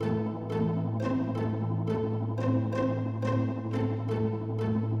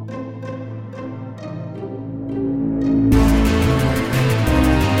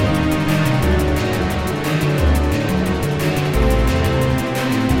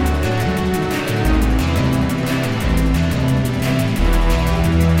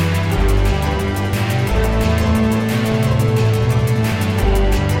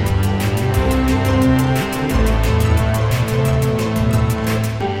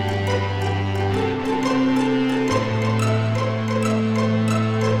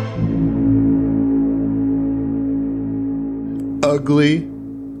ugly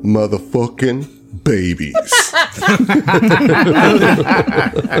motherfucking babies.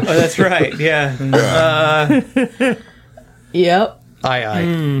 Oh, that's right. Yeah. Yep.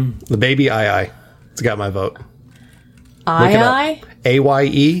 Aye. The baby aye. It's got my vote. Aye.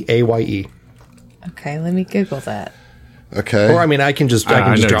 AYE, AYE. Okay, let me Google that. Okay. Or I mean, I can just know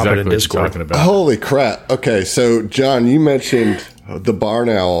drop it exactly in what Discord. you're talking about. Holy crap. Okay, so John, you mentioned the barn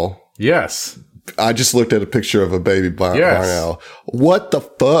owl. Yes. I just looked at a picture of a baby barn Yes. owl. What the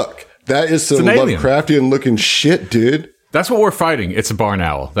fuck? That is some an alien. Lovecraftian looking shit, dude. That's what we're fighting. It's a barn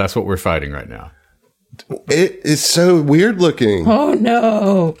owl. That's what we're fighting right now. It is so weird looking. Oh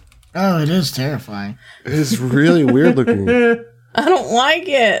no. Oh, it is terrifying. It's really weird looking. I don't like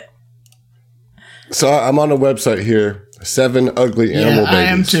it. So I'm on a website here. 7 ugly animal babies. I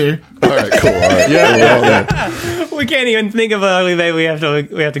am too. All right, cool. All right. Yeah. We can't even think of an ugly baby. We have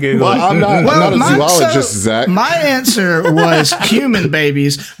to Google Well, it. I'm not a zoologist, Zach. My answer was human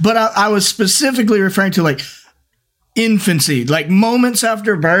babies, but I was specifically referring to like infancy, like moments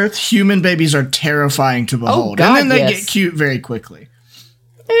after birth. Human babies are terrifying to behold, God, and then they yes. get cute very quickly.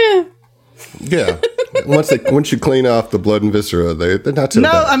 Yeah. Once you clean off the blood and viscera, they're not so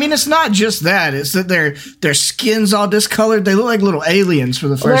No, bad. I mean it's not just that; it's that their skin's all discolored. They look like little aliens for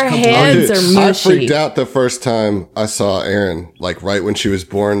the first Their couple. heads Dude, are I mushy. freaked out the first time I saw Erin, like right when she was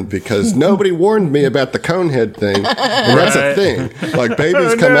born, because nobody warned me about the cone head thing. And that's a thing. Like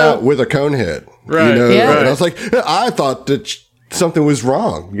babies come out with a cone head. Right. You know? Yeah. And I was like, I thought that something was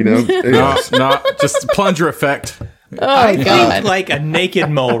wrong, you know? No, just plunger effect. Oh I god. think like a naked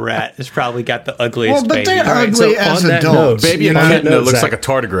mole rat has probably got the ugliest Well, but baby. they're right, ugly so as on that adults. Baby and On that kitten that note, looks Zach. like a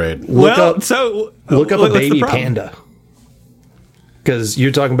tardigrade. Look up what's a the baby problem? panda. Because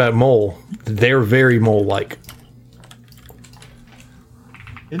you're talking about mole. They're very mole-like.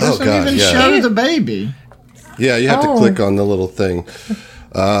 It doesn't God, even yeah. show the baby. Yeah, you have to Oh. click on the little thing.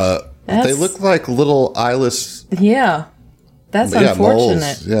 They That's- look like little eyeless Yeah. That's moles.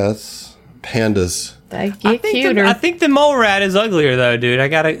 unfortunate. Yeah, it's pandas. They get I cuter. think the mole rat is uglier though, dude. I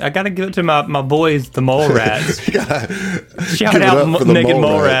gotta give it to my boys, the mole rats. Shout Give it out up for the naked mole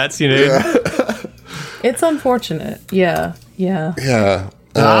mole rat. rats, you know. It's unfortunate. Yeah. Yeah. Yeah.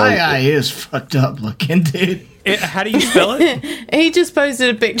 The eye is fucked up looking, dude. How do you spell it? He just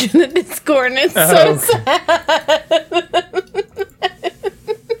posted a picture in the Discord and it's so sad.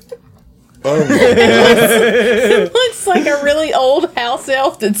 Oh my God. It looks like a really old house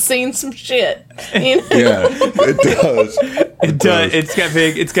elf that's seen some shit. You know? Yeah, it does. It does.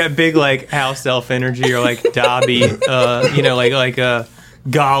 It's got big like house elf energy or like Dobby, you know, like a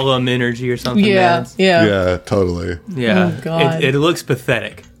Gollum energy or something. Yeah. Yeah. Yeah, totally. Yeah. Oh, God. It looks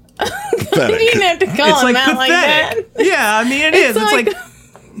pathetic. You didn't have to call him out like that. Yeah, I mean it is. It's like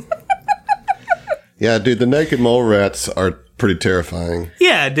Yeah, dude, the naked mole rats are pretty terrifying.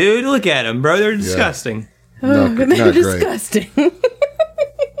 yeah, dude, look at them, bro. They're disgusting. Not, They're not great. disgusting.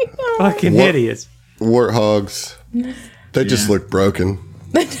 Fucking What? hideous. Warthogs, they just look broken.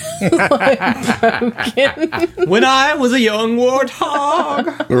 When I was a young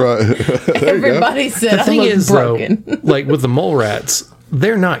warthog. Right. There you go. Everybody said The I thing look is, broken. though, like with the mole rats,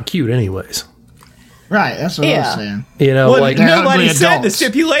 they're not cute anyways. Right, that's what I Yeah. was saying. You know, Well, like they're nobody ugly said the adults.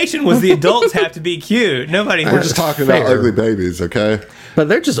 stipulation was the adults have to be cute. Nobody. We're just talking about Fair. ugly babies, okay? but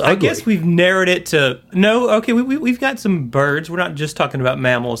they're just ugly. I guess we've narrowed it to no. Okay, we've got some birds. We're not just talking about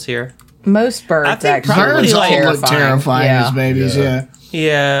mammals here. Most birds I think actually probably Birds look all terrifying. look terrifying Yeah. as babies, Yeah. yeah.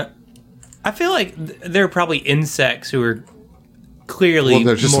 Yeah, I feel like there are probably insects who are clearly Well,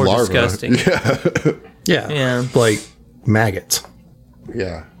 they're just more larvae. disgusting. yeah, Yeah. like maggots.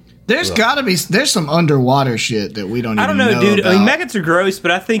 Yeah. There's some underwater shit that we don't I even don't know, dude. about. I mean, maggots are gross,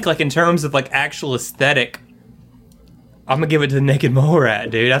 but I think like in terms of like actual aesthetic, I'm gonna give it to the naked mole rat,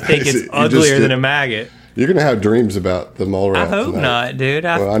 dude. I think You it's just uglier did- than a maggot. You're going to have dreams about the mole rat. I hope tonight. not, dude.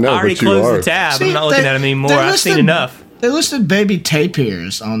 Well, I know, I already but you closed are. the tab. See, I'm not looking they- at them anymore. they're I've seen listed- enough. They listed baby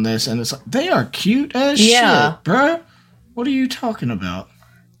tapirs on this, and it's like, they are cute as Yeah. shit, bruh. What are you talking about?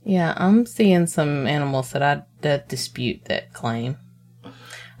 Yeah, I'm seeing some animals that dispute that claim.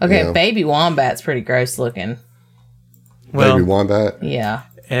 Okay, Yeah. baby wombat's pretty gross looking. Well, Baby wombat. Yeah.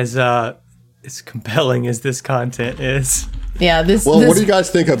 as compelling as this content is, Yeah, this Well, this what do you guys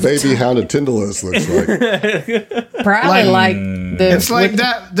think a baby hounded Tindalus looks like? probably like the It's like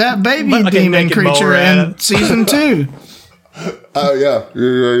that baby Like a demon naked mole creature rat. in season 2. Oh, yeah.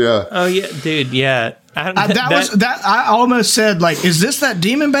 Yeah. oh yeah, dude, yeah. I almost said, like, is this that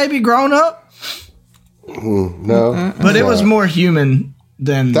demon baby grown up? No. But it was more human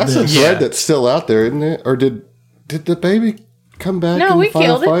than That's a this. thread Yeah. that's still out there, isn't it? Or did the baby come back No, in we the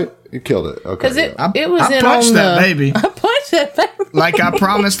final killed it. fight? You killed it. Okay. because yeah. it was I in punched on that the baby. I punched that paper. Like I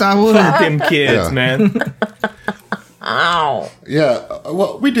promised I would. Them kids, Yeah. man. Ow. Yeah,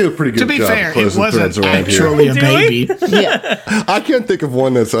 well, we do a pretty good To be job fair, of it closing threads wasn't around here. actually a Do we? baby. Yeah. I can't think of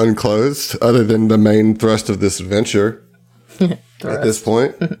one that's unclosed other than the main thrust of this adventure at this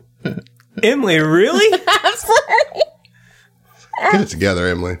point. Emily, really? I'm sorry. Get it together,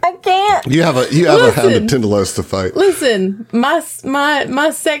 Emily. I can't. You have a Hound of Tindalos to fight. Listen, my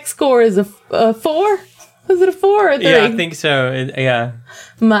sex score is a 4. Was it a 4 or 3? Yeah, I think so. Yeah.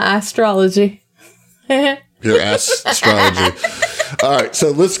 My astrology. Your astrology. All right, so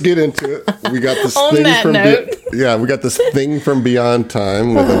let's get into it. We got this On thing that from note. we got this thing from Beyond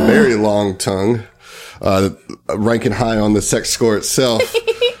Time with a very long tongue, ranking high on the sex score itself.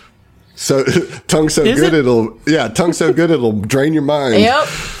 So tongue so Is good it? tongue so good it'll drain your mind. Yep.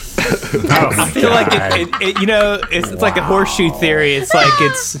 I feel like it's like a horseshoe theory. It's like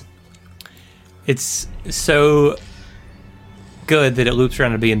it's so good that it loops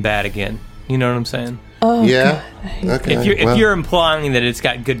around to being bad again. You know what I'm saying? Yeah. Okay. If you're implying that it's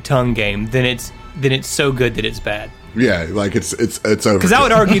got good tongue game, then it's so good that it's bad. yeah, like it's over. Because I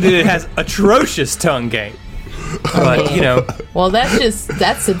would argue that it has atrocious tongue game. But Well,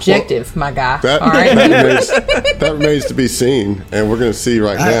 that's subjective, my guy. that, All right. that remains to be seen, and we're going to see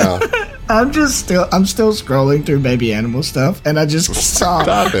right now. I'm still scrolling through baby animal stuff, and I just saw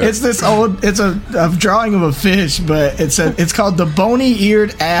Stop it. it's a drawing of a fish, but it's called the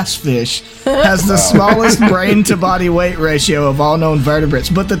bony-eared ass fish. Has the smallest brain to body weight ratio of all known vertebrates.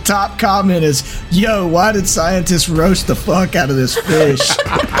 But the top comment is, "Yo, why did scientists roast the fuck out of this fish?"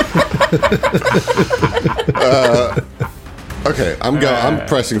 Okay, I'm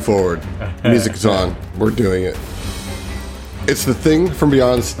pressing forward. Music is on. We're doing it. It's the thing from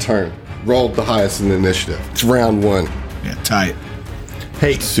Beyond's turn. Rolled the highest in the initiative. It's round 1. Yeah, tight.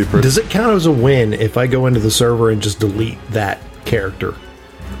 Hey, Super. does it count as a win if I go into the server and just delete that character?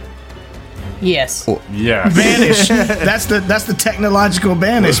 Yes. Yeah. Banish. That's the technological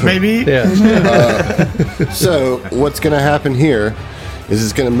banish, baby. Yeah. So what's going to happen here is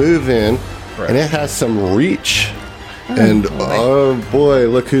it's going to move in, and it has some reach. And oh boy,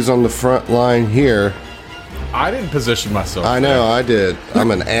 look who's on the front line here. I didn't position myself. I know, I did.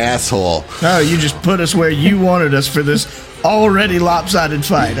 I'm an asshole. No, you just put us where you wanted us for this already lopsided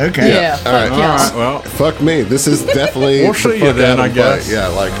fight. Okay. Yeah. All right. Fuck All y'all. right, well, Fuck me. This is definitely. We'll see the you fuck then, out I of guess. fight. Yeah,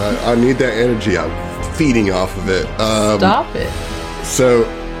 like I need that energy. I'm feeding off of it. Stop it. So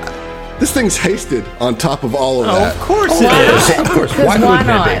this thing's hasted on top of all of Oh, that. of course it Why is. not? Of course. Because Why why wouldn't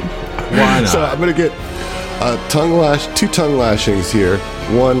it not? be? why not? So I'm gonna get two tongue lashings here.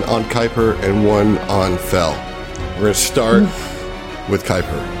 One on Kuiper and one on Fell. We're gonna start with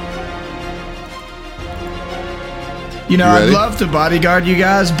Kuiper. You know, You I'd ready? love to bodyguard you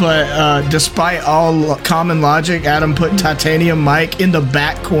guys, but despite all common logic, Adam put Titanium Mike in the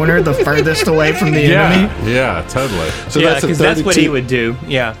back corner, the furthest away from the enemy. Yeah, totally. So Yeah, that's a because that's what he 32 would do.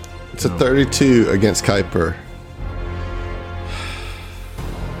 Yeah. It's a 32 against Kuiper.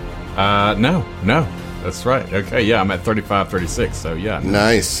 No. That's right. Okay, yeah, I'm at 35, 36, so yeah.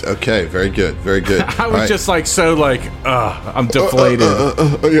 Nice. Okay. Very good. Very good. I All was right. just like so like, I'm deflated.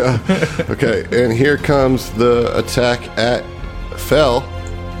 Yeah. Okay. And here comes the attack at Fell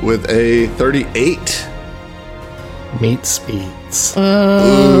with a 38. Meat speeds.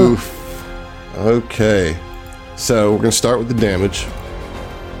 Oof. Okay. So we're going to start with the damage.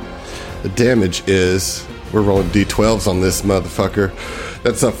 The damage is, we're rolling d12s on this motherfucker.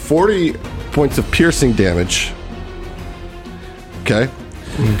 That's a 40 points of piercing damage. Okay.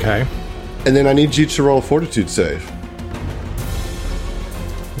 Okay. And then I need you to roll a fortitude save.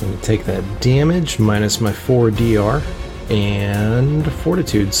 Let me take that damage minus my 4 DR and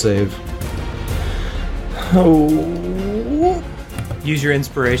fortitude save. Oh. Use your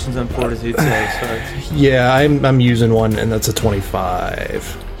inspirations on fortitude saves. Sorry. Yeah, I'm using one, and that's a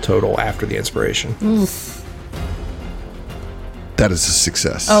 25 total after the inspiration. That is a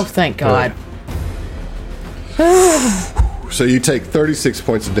success. Oh, thank God. So you take 36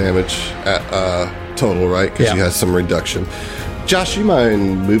 points of damage at total, right? Because Yeah. you had some reduction. Josh, you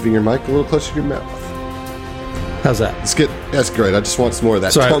mind moving your mic a little closer to your mouth? How's that? That's great. I just want some more of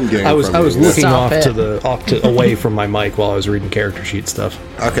that Sorry, tongue game. I was from you. looking Stop off it. away from my mic while I was reading character sheet stuff.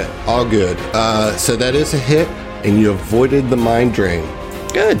 Okay, all good. So that is a hit, and you avoided the mind drain.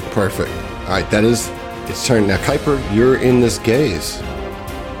 Good. Perfect. All right, that is its turn. Now, Kuiper, you're in this gaze,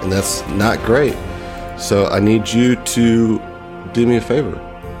 and that's not great. So I need you to do me a favor.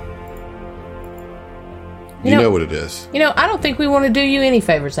 You know what it is. I don't think we want to do you any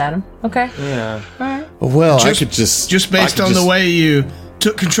favors, Adam. Okay? Yeah. All right. Well, I could just Just based on the way you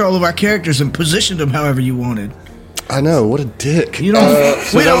took control of our characters and positioned them however you wanted. I know, what a dick. You don't.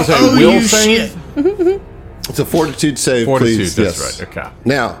 So We that was don't a owe will you save. shit. It's a fortitude save, Fortitude. please. That's Yes. right. Okay.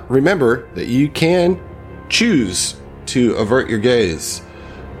 Now, remember that you can choose to avert your gaze,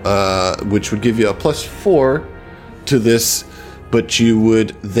 which would give you a +4 to this, but you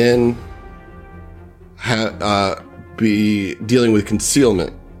would then be dealing with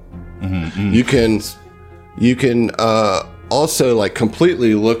concealment. You can also like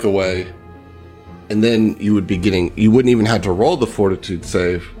completely look away, and then you wouldn't even have to roll the fortitude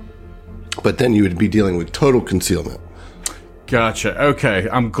save, but then you would be dealing with total concealment. Gotcha. Okay.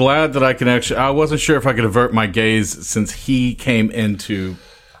 I'm glad that I can actually. I wasn't sure if I could avert my gaze since he came into,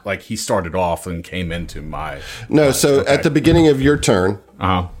 like, he started off and came into my. No, so okay. at the beginning of your turn,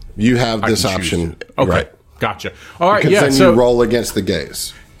 you have this I can choose. option. Okay. Right. Gotcha. All right. Because Yeah. then So you roll against the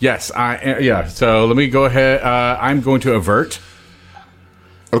gaze. yes, yeah. So let me go ahead. I'm going to avert.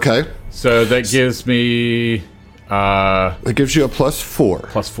 Okay. So that gives me It gives you a +4.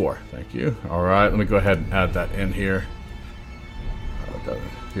 +4. Thank you. All right. Let me go ahead and add that in here.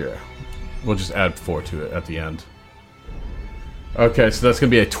 Here. We'll just add 4 to it at the end. Okay, so that's going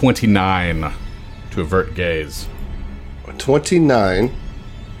to be a 29 to avert gaze. 29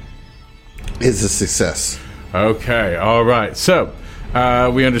 is a success. Okay, all right. So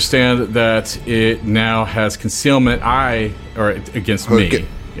we understand that it now has concealment against me.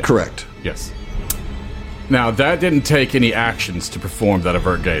 Yeah. Correct. Yes. Now, that didn't take any actions to perform that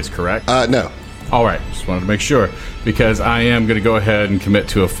avert gaze, correct? No. All right, just wanted to make sure, because I am going to go ahead and commit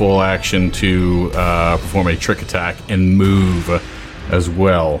to a full action to perform a trick attack and move as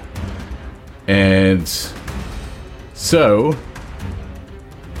well. And so,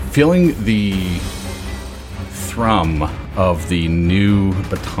 feeling the thrum of the new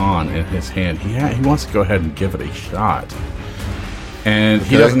baton in his hand, he wants to go ahead and give it a shot. And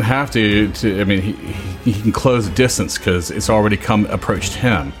he doesn't have to I mean, he can close the distance because it's already approached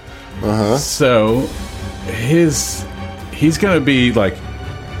him. So he's going to be like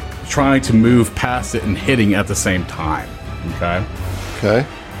trying to move past it and hitting at the same time. Okay.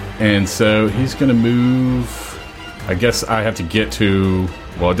 And so he's going to move. I guess I have to get to.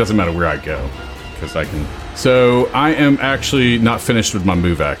 Well, it doesn't matter where I go because I can. So I am actually not finished with my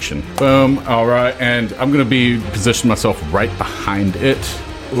move action. Boom. All right, and I'm going to be position myself right behind it,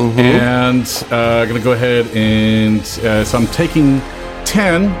 and going to go ahead and so I'm taking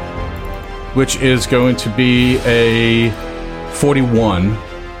 10. Which is going to be a 41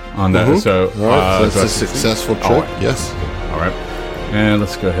 on that. So, all right, so that's a 60. successful trick. All right. Yes. All right. And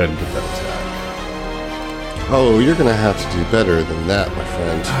let's go ahead and get that attack. Oh, you're going to have to do better than that, my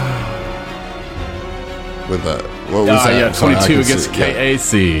friend. With a what was that? Yeah, I'm sorry, I 22 can against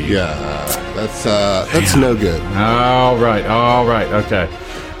see- KAC. Yeah, that's no good. All right. Okay.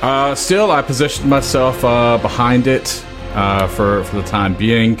 Still, I positioned myself behind it for the time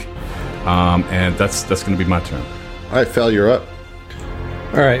being. And that's going to be my turn. All right, Fel, you're up.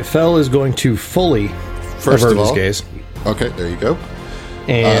 All right, Fel is going to fully First avert of his all, gaze. okay, there you go.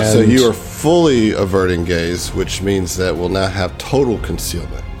 And So you are fully averting gaze, which means that we'll now have total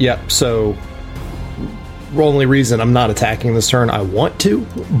concealment. Yep, so only reason I'm not attacking this turn, I want to,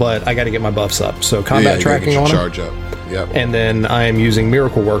 but I got to get my buffs up. So combat you gotta tracking get your on him. charge up. Yep. And then I am using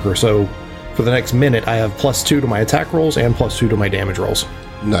Miracle Worker, so for the next minute I have +2 to my attack rolls and +2 to my damage rolls.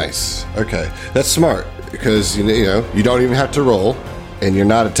 Nice. Okay, that's smart because you know you don't even have to roll, and you're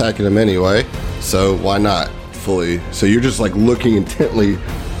not attacking them anyway. So why not fully? So you're just like looking intently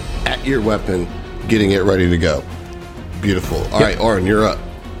at your weapon, getting it ready to go. Beautiful. All right, Oren, you're up.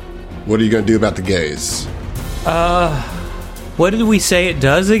 What are you going to do about the gaze? What did we say it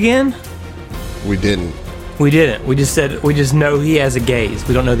does again? We didn't. We didn't. We just said we just know he has a gaze.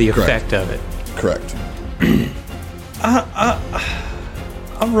 We don't know the Correct. effect of it. Correct.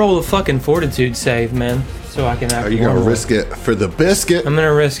 I'll roll a fucking fortitude save, man, so I can. Are you going to risk it for the biscuit? I'm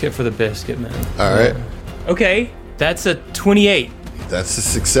gonna risk it for the biscuit, man. All right. Okay, that's a 28. That's a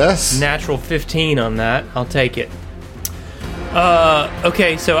success. Natural 15 on that. I'll take it.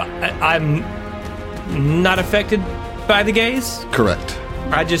 Okay, so I'm not affected by the gaze. Correct.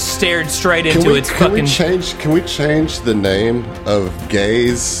 I just stared straight into its fucking. Can we change the name of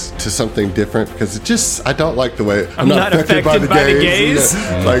gaze to something different? Because it just, I don't like the way I'm not affected by the gaze. You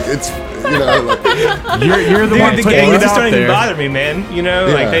know, like it's, you know, like, You're the one Dude, the putting gaze it just out don't even there. bother me, man. You know,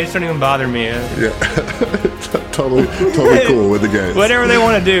 Yeah. like they just don't even bother me. totally cool with the gaze. Whatever they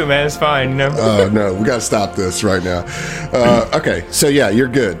want to do, man, it's fine. You know. Oh no, we got to stop this right now. Okay, so yeah, you're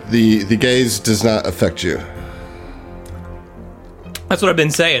good. The gaze does not affect you. That's what I've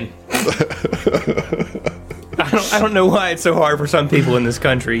been saying. I don't know why it's so hard for some people in this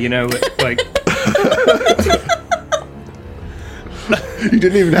country, you know, but like You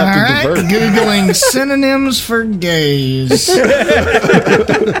didn't even have All to right, divert. Googling synonyms for gaze.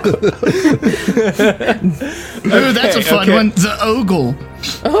 Ooh, that's a fun one. The ogle.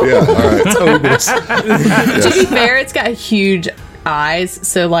 Yeah, all right. To be fair, it's got huge eyes,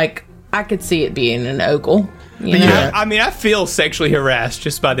 so like I could see it being an ogle. You know? Yeah. I mean, I feel sexually harassed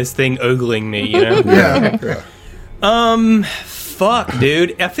just by this thing ogling me, you know? Yeah. Fuck,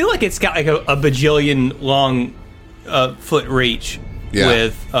 dude. I feel like it's got like a bajillion long foot reach Yeah.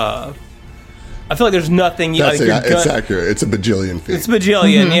 with, I feel like there's nothing you That's like. it. It's accurate. It's a bajillion feet. It's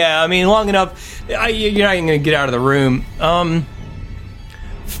bajillion, yeah. I mean, long enough, you're not even going to get out of the room.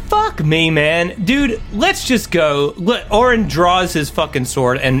 Fuck me, man. Dude, let's just go. Orin draws his fucking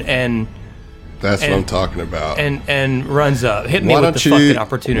sword and That's what I'm talking about. and runs up. Hit me with the fucking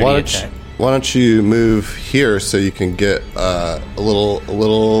opportunity attack. Why don't you move here so you can get a little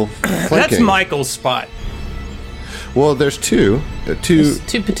flanking? That's Michael's spot. Well, there's two. There's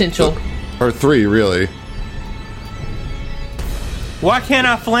two potential. Or three, really. Why can't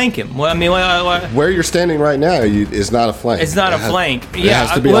I flank him? Well, I mean, why? Where you're standing right now is not a flank. It's not a flank. It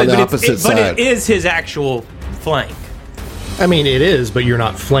has to be on the opposite side. But it is his actual flank. I mean, it is, but you're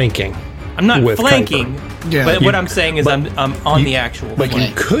not flanking. I'm not with flanking. Kuiper. Yeah. But what I'm saying is I'm on the actual But flank.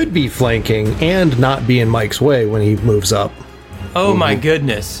 you could be flanking and not be in Mike's way when he moves up. Oh my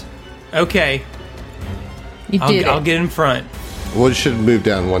goodness. Okay. You did I'll it. get in front. Well, you should move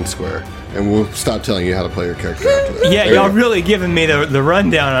down one square, and we'll stop telling you how to play your character after that. Yeah, There y'all you go. really giving me the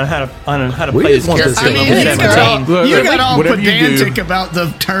rundown on how to We play just this want this character. to I be mean, level you 17. got all, you got all Whatever you pedantic do. about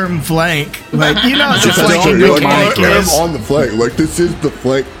the term flank. Like, you know, it's Just a flanking don't Like, mechanic I am is. on the flank. Like, this is the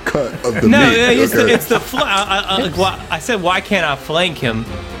flank cut of the No, meat. it's okay? the I said, why can't I flank him?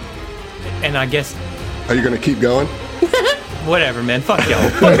 And I guess, Are you going to keep going? whatever, man. Fuck y'all.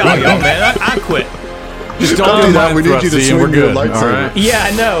 Fuck all y'all, man. I quit. Just Don't don't do do that. that. We need you to and swing we're your good. All lightsaber. right. Yeah,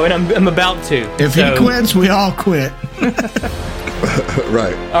 I know, and I'm about to. If he quits, we all quit.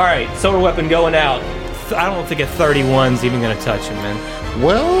 Right. All right, solar weapon going out. I don't think a 31's even going to touch him, man.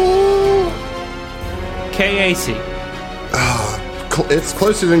 Well, KAC. it's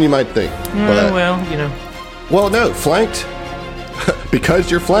closer than you might think. But, Well, you know. well, no, flanked.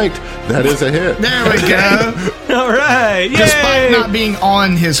 Because you're flanked, that is a hit. There we go. All right, yay! Despite not being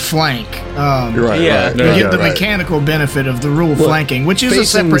on his flank. You're right. Yeah. right, You right, get the right. mechanical benefit of the rule flanking, which is a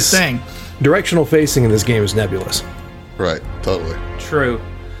separate facing's- thing. Directional facing in this game is nebulous. Right, totally. True.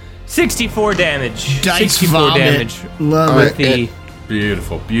 64 damage. Dice 64 vomit. damage. Love All it. right, The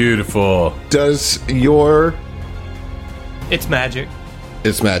Beautiful, beautiful. Does your... it's magic.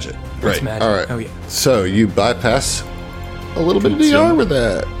 It's magic. Right. magic. All right. Oh, yeah. So you bypass a little bit of DR with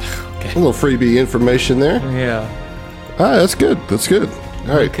that. A little freebie information there. Yeah. All right, that's good. That's good.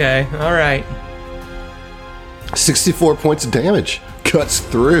 All right. Okay. All right. 64 points of damage cuts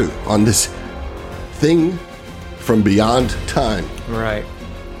through on this thing from beyond time. Right.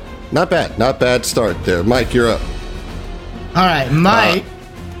 Not bad. Not bad start there. Mike, you're up. All right, Mike.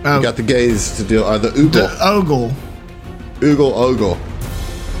 You got the gaze to deal. The oogle. The ogle. Ogle.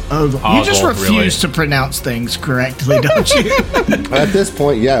 Ogle. You just Ogle, refuse really. to pronounce things correctly, don't you? At this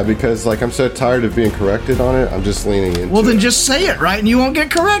point, yeah, because like I'm so tired of being corrected on it, I'm just leaning into Well, then it. just say it right and you won't get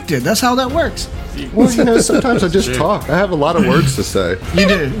corrected. That's how that works. Well, you know, sometimes I just talk. I have a lot of words to say. You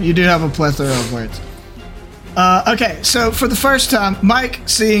do. You do have a plethora of words. Okay, so for the first time, Mike,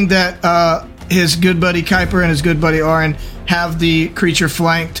 seeing that his good buddy Kuiper and his good buddy Orin have the creature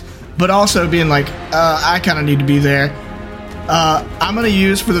flanked, but also being like, I kind of need to be there. I'm going to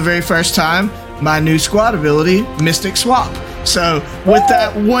use, for the very first time, my new squad ability, Mystic Swap. So, with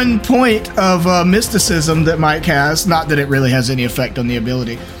that 1 point of mysticism that Mike has, not that it really has any effect on the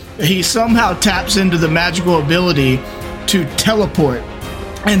ability, he somehow taps into the magical ability to teleport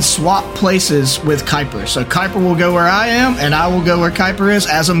and swap places with Kuiper. So Kuiper will go where I am, and I will go where Kuiper is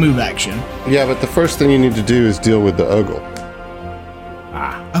as a move action. Yeah, but the first thing you need to do is deal with the ogle.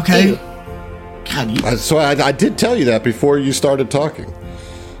 Okay. Ew. God, you, So I did tell you that before you started talking,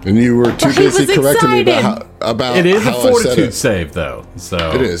 and you were too But he busy was correcting me excited. about It is a how I said fortitude it. save, though.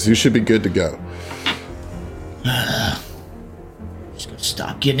 So It is. You should be good to go. just gonna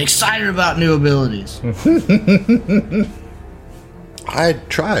stop getting excited about new abilities. I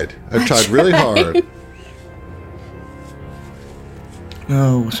tried. I tried really hard.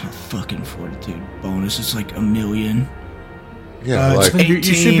 Oh, what's my fucking fortitude bonus? It's like 1,000,000. Yeah, like you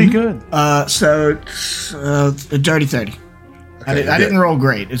should be good. So it's a dirty 30. I you're didn't good. roll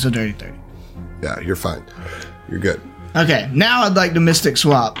great. It's a dirty 30. yeah, you're fine. You're good. Okay, now I'd like to Mystic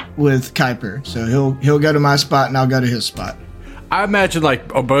Swap with Kuiper. So he'll go to my spot and I'll go to his spot. I imagine like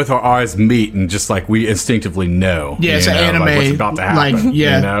both our eyes meet and just like we instinctively know. Yeah, it's an anime. Like, what's about to happen. Like,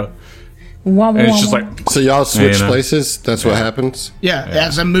 yeah. You know? Wah, wah, And it's wah, just wah. like, So y'all switch You know? places? That's what happens? Yeah,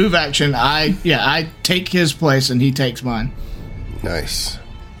 as a move action, I take his place and he takes mine. Nice.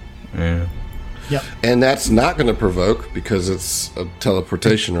 yeah. Yep, And that's not going to provoke because it's a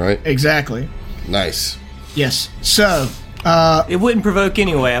teleportation, right? exactly. Nice. Yes. So, It wouldn't provoke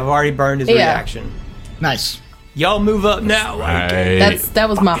anyway. I've already burned his Yeah. reaction. nice. Y'all move up now. Right. That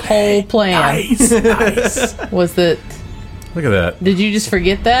was my whole plan. Nice. Was that? Look at that. Did you just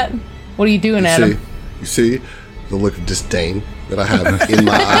forget that? What are you doing, Adam? You see the look of disdain that I have in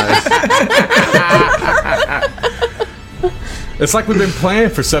my eyes? It's like we've been playing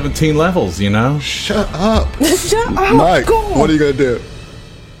for 17 levels, you know? Shut up. Shut up, Mike, God. what are you going to do?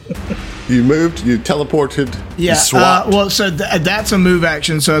 You moved, you teleported, Yeah. you swapped. Well, so that's a move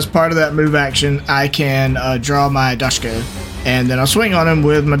action. So as part of that move action, I can draw my Dashko, and then I'll swing on him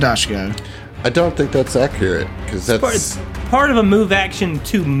with my Dashko. I don't think that's accurate because that's Part of a move action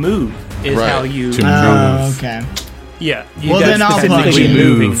to move is Right. how you. To move. Okay. Yeah. You Well, got then I'll specifically punch.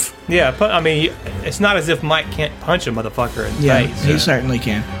 moving. Move. Yeah. I mean, it's not as if Mike can't punch a motherfucker in the Yeah, face. he certainly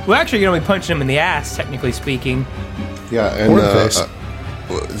can. Well, actually, you're only punching him in the ass, technically speaking. yeah. And Or the face.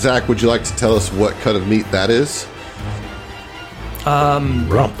 Zach, would you like to tell us what cut of meat that is?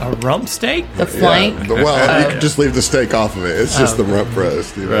 Rump. A rump steak? The flank. Yeah, well, you can just leave the steak off of it. It's just the rump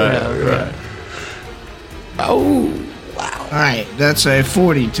roast. You know? Right. Oh, All right, that's a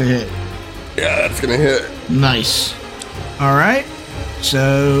 40 to hit. yeah, that's gonna hit. Nice. All right,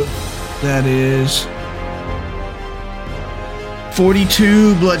 so that is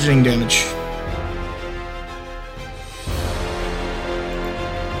 42 bludgeoning damage.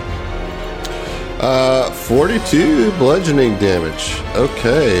 Uh, 42 bludgeoning damage.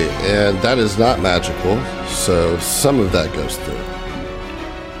 Okay, and that is not magical, so some of that goes through.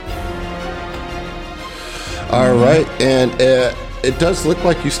 All right, and it does look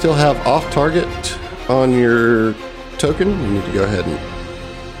like you still have off target on your token. You need to go ahead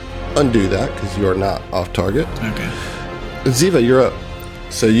and undo that because you are not off target. Okay. Ziva, you're up.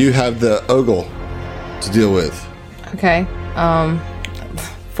 So you have the ogle to deal with. Okay.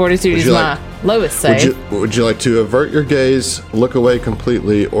 42 is you my like- lowest Would save. would you like to avert your gaze, look away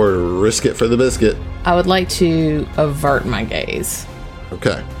completely, or risk it for the biscuit? I would like to avert my gaze.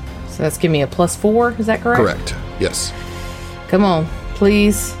 Okay, So that's giving me a +4. Is that correct? correct. Yes. Come on,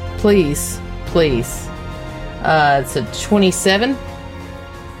 please, please, please. It's a 27.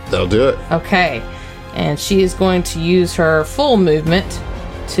 That'll do it. Okay. And she is going to use her full movement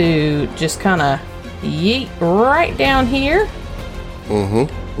to just kind of yeet right down here.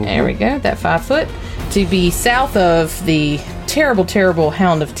 There we go, that 5 foot. To be south of the terrible, terrible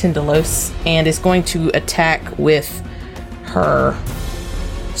Hound of Tindalos, and is going to attack with her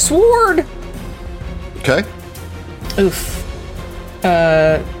sword. Okay. Oof.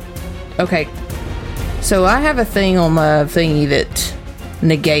 Okay. So I have a thing on my thingy that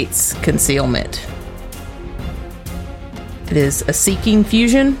negates concealment. It is a seeking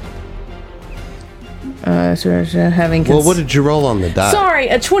fusion. Having Well, what did you roll on the die? Sorry,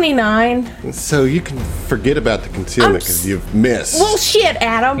 a 29. So you can forget about the concealment because you've missed. Well, shit,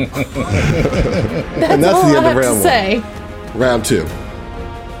 Adam. and that's all the I end have of to round say. one. Round 2.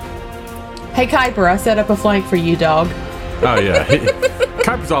 Hey, Kuiper, I set up a flank for you, dog. Oh, yeah.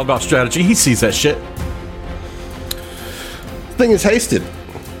 Kuiper's all about strategy. He sees that shit. Thing is hasted.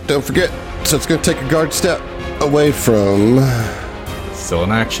 Don't forget. So it's going to take a guard step away from. Still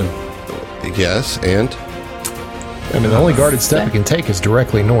in action. Yes, and. I mean, the only guarded step it can take is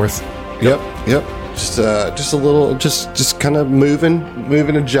directly north. Yep. Just a little, just kind of moving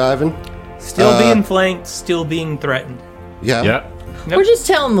and jiving. Still being flanked, still being threatened. Yeah. Yep. We're just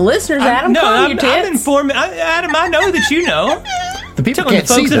telling the listeners, Adam, calm I'm your tits. informing. Adam, I know that you know. The people Telling the can't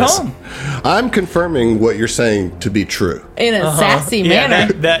see folks at this. home. I'm confirming what you're saying to be true. In a sassy Yeah,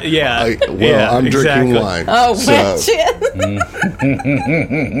 manner. I'm drinking wine. Oh, so- well, shit.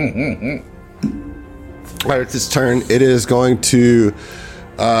 All right, it's its turn. It is going to.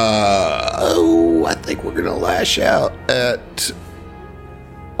 I think we're going to lash out at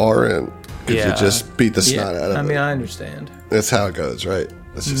Oren because Yeah. you just beat the snot out of I mean, it. I understand. That's how it goes, right?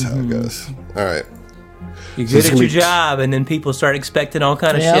 That's just how it goes. All right. You're So good it's at gonna your be- job, and then people start expecting all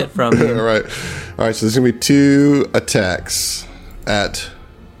kind of Yep. shit from All you. right. All right. So there's going to be 2 attacks at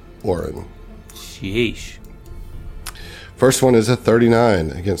Oren. Sheesh. First one is a 39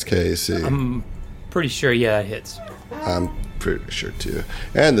 against KAC. Pretty sure, yeah, it hits. I'm pretty sure too.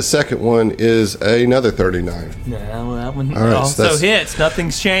 And the second one is another 39. No, well, that one All right, so also that's- hits.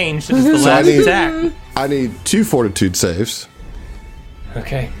 Nothing's changed since the So last attack. I need 2 fortitude saves.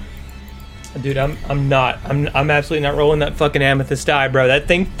 Okay. Dude, I'm absolutely not rolling that fucking amethyst die, bro. That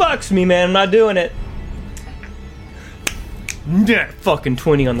thing fucks me, man. I'm not doing it. Yeah, fucking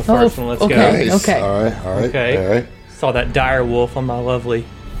 20 on the first one. Let's okay. go. Nice. Okay. All right. Okay. All right. Saw that dire wolf on my lovely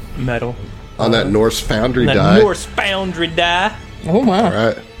metal. On that Norse Foundry That die. Norse Foundry die. Oh my. All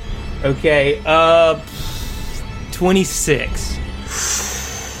right. Okay, 26.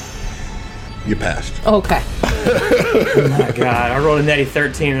 You passed. Okay. Oh my god, I rolled a natty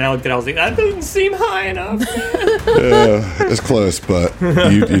 13 and I looked at it, I was like, that doesn't seem high enough. It's close, but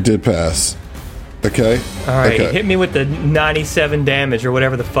you did pass. Okay. Alright, Okay. hit me with the 97 damage or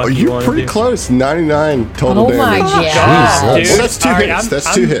whatever the fuck you You're want to pretty do. close. 99 total Oh my damage. god. Dude. Well, that's two All right, hits. That's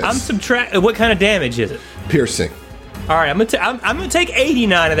I'm, two hits. I'm subtract. What kind of damage is it? Piercing. All right, I'm gonna take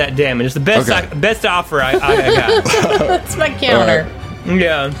 89 of that damage. It's the best Okay. best offer I got. That's my counter.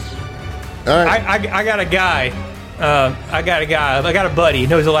 Yeah, All right. I got a guy. I got a buddy. He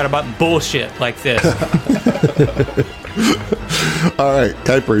knows a lot about bullshit like this. All right.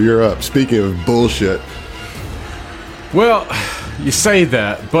 Kuiper, you're up. Speaking of bullshit. Well, you say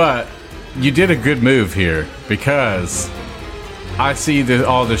that, but you did a good move here because I see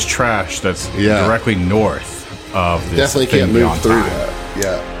all this trash that's Yeah. directly north of this. Definitely thing can't move beyond through time. that.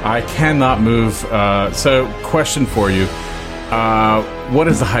 Yeah. I cannot move. So, question for you: what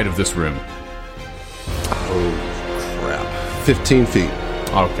is the height of this room? Oh, crap. 15 feet.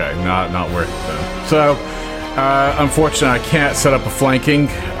 Okay, not worth it then. So, unfortunately, I can't set up a flanking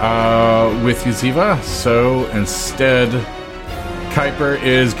with you, Ziva. So instead, Kuiper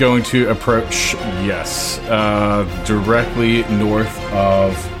is going to approach, directly north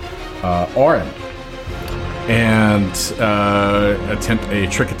of Oren and attempt a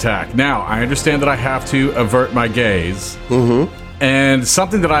trick attack. Now, I understand that I have to avert my gaze. Mm-hmm. And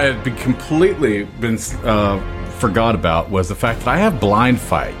something that I had completely forgot about was the fact that I have blind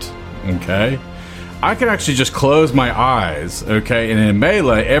fight. Okay, I can actually just close my eyes. Okay, and in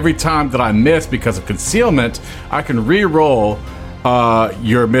melee, every time that I miss because of concealment, I can re-roll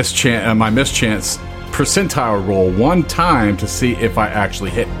my mischance percentile roll one time to see if I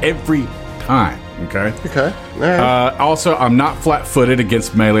actually hit every time. Okay. Okay. All right. Also, I'm not flat-footed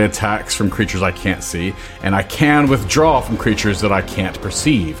against melee attacks from creatures I can't see, and I can withdraw from creatures that I can't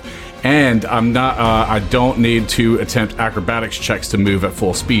perceive. And I'm not. I don't need to attempt acrobatics checks to move at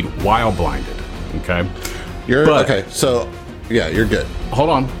full speed while blinded. Okay. Okay. So, yeah, you're good. Hold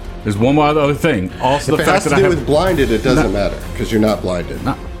on. There's one more other thing. Also, If the it fact has to that do I have. with blinded, it doesn't matter because you're not blinded.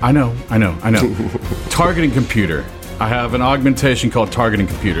 No, I know. Targeting computer. I have an augmentation called Targeting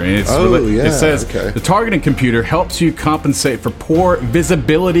Computer, and it says okay. the Targeting Computer helps you compensate for poor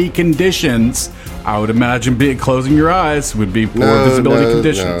visibility conditions. I would imagine closing your eyes would be poor visibility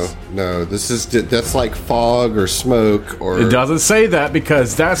conditions. No. That's like fog or smoke or. It doesn't say that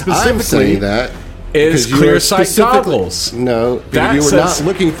because that I'm specifically saying that is because you clear are sight specifically- goggles. No, That you were says- not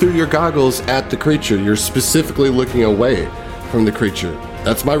looking through your goggles at the creature. You're specifically looking away from the creature.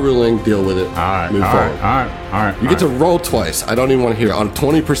 That's my ruling. Deal with it. All right, Move all forward. right. You get to roll twice. I don't even want to hear it. On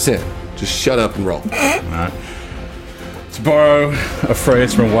 20%. Just shut up and roll. All right. To borrow a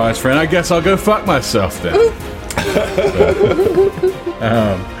phrase from a wise friend, I guess I'll go fuck myself then.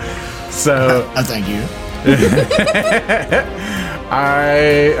 So Thank you.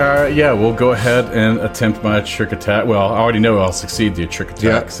 we'll go ahead and attempt my trick attack. Well, I already know I'll succeed the trick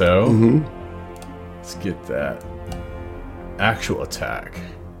attack, Yeah. so let's get that actual attack.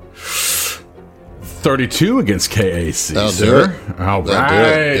 32 against KAC, That'll do sir. it. All That'll do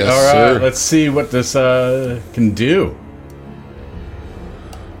right, it. Yes, all right. sir. Let's see what this can do.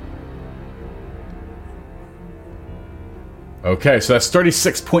 Okay, so that's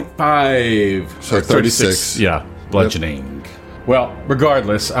 36.5. So Or 36. Yeah, bludgeoning. Well,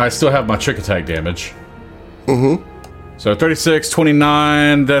 regardless, I still have my trick attack damage. Mm-hmm. So 36,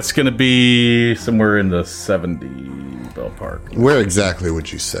 29, that's going to be somewhere in the 70 ballpark. Where exactly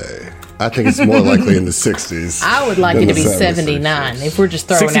would you say? I think it's more likely in the 60s. I would like than it to the be 70s. 79 if we're just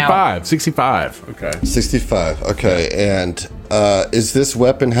throwing out. 65. Okay. 65. Okay, and is this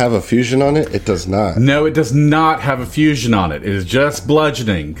weapon have a fusion on it? It does not. No, it does not have a fusion on it. It is just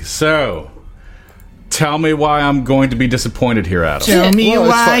bludgeoning. So, tell me why I'm going to be disappointed here, Adam. Tell me Well,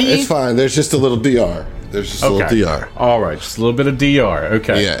 why you. it's fine. There's just a little DR. There's just a little DR. All right, just a little bit of DR.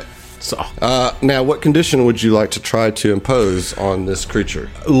 Okay. Yeah. So, Now, what condition would you like to try to impose on this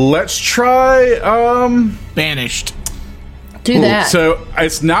creature? let's try Banished. Do that. so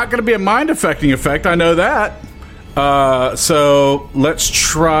it's not going to be a mind affecting effect. I know that. So let's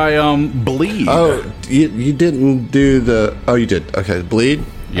try bleed. Oh, you didn't do the... Oh, you did. Okay, bleed?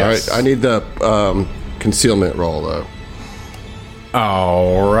 Yes. All right, I need the concealment roll, though.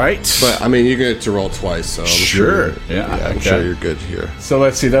 All right. But I mean, you get to roll twice, so I'm Sure. sure. Yeah, I'm okay. sure you're good here. So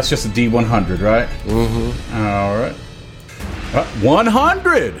let's see. That's just a D100, right? Mm-hmm. All right.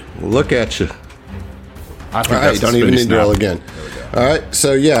 100. Look at you. I think All right, that's you the don't even spinny need to snap. roll again. All right,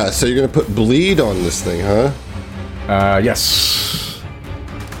 so you're gonna put bleed on this thing, huh? Yes.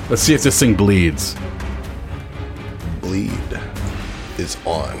 Let's see if this thing bleeds. Bleed is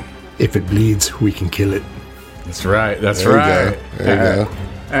on. If it bleeds, we can kill it. That's right. That's There right. you go.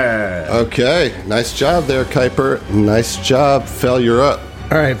 There you go. Okay, nice job there, Kuiper. Nice job. Fel, you're up.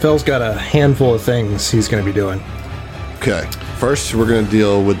 All right, Phil's got a handful of things he's going to be doing. Okay, first we're gonna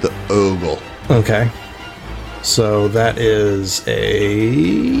deal with the ogle. Okay. So that is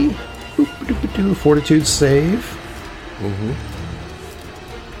a fortitude save. Mm-hmm.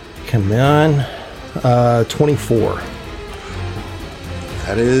 Come on. 24.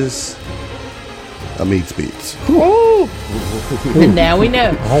 That is a meets beats. And now we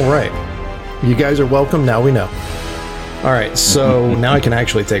know. All right. You guys are welcome. Now we know. All right. So now I can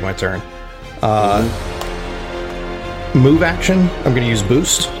actually take my turn. Move action. I'm going to use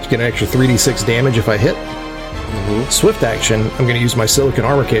boost to get an extra 3d6 damage if I hit. Swift action. I'm going to use my silicon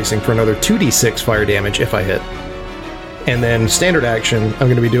armor casing for another 2d6 fire damage if I hit. And then standard action, I'm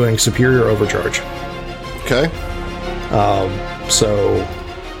going to be doing superior overcharge. Okay. So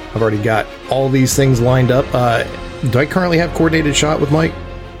I've already got all these things lined up. Do I currently have coordinated shot with Mike?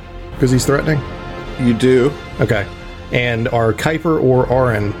 Because he's threatening? You do. Okay. And are Kuiper or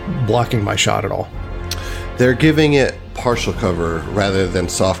Arin blocking my shot at all? They're giving it partial cover rather than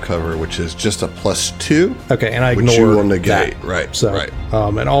soft cover, which is just a +2. Okay, and I Which ignore you will negate, that. right, So, right.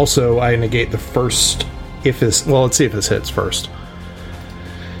 And also I negate the first. If this, well, let's see if this hits first.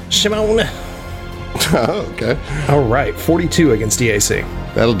 Shimon. Oh, okay. All right, 42 against DAC.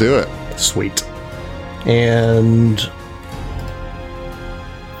 That'll do it. Sweet. And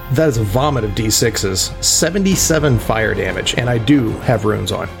that is a vomit of D6s. 77 fire damage, and I do have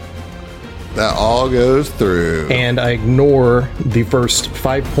runes on. That all goes through. And I ignore the first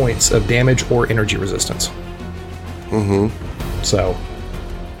 5 points of damage or energy resistance. So,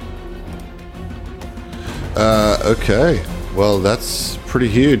 Okay. Well, that's pretty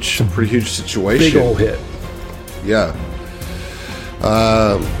huge. Pretty huge situation. big ol' hit. Yeah.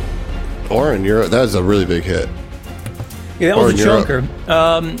 Oren, that is a really big hit. Yeah, that was Orin, a you're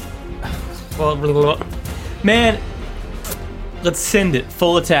chunker. Well, man, let's send it.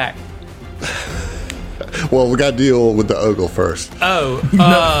 Full attack. Well, we got to deal with the ogle first. Oh,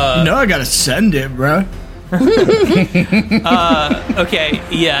 No, I gotta send it, bro. okay.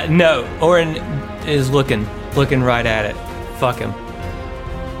 Yeah, no. Orin is looking right at it. Fuck him.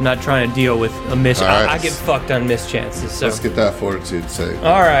 I'm not trying to deal with a miss. All right. I get fucked on miss chances. So. Let's get that fortitude save.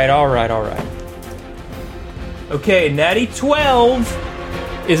 All right. Okay, natty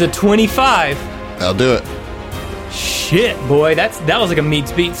 12 is a 25. That'll do it. Shit, boy, that was like a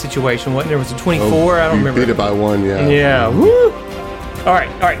meets beat situation. What? There was a 24. I don't You remember. beat it by 1, yeah. Yeah. Woo. All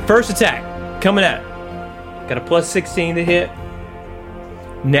right. First attack coming at it. Got a +16 to hit.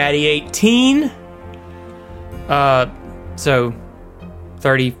 Natty 18. So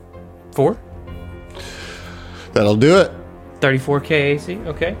 34. That'll do it. 34 KAC.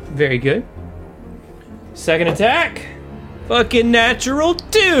 Okay, very good. Second attack, fucking natural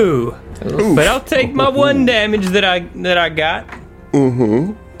 2. But I'll take my 1 damage that I got.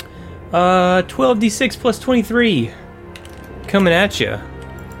 12d6 plus 23 coming at you.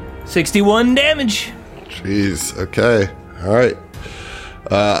 61 damage. Jeez. Okay. All right.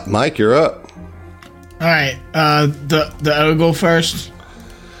 Mike, you're up. All right, the ogle first.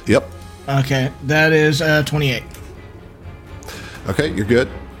 Yep. Okay, that is 28. Okay, you're good.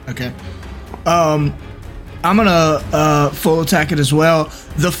 Okay. I'm gonna full attack it as well.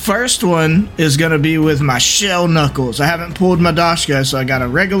 The first one is gonna be with my shell knuckles. I haven't pulled my dashka, so I got a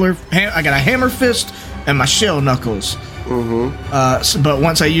I got a hammer fist and my shell knuckles. But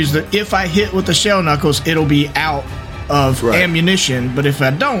once I use if I hit with the shell knuckles, it'll be out of ammunition. But if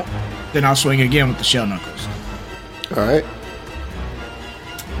I don't, then I'll swing again with the shell knuckles. All right.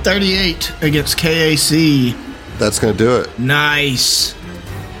 38 against KAC. That's going to do it. Nice.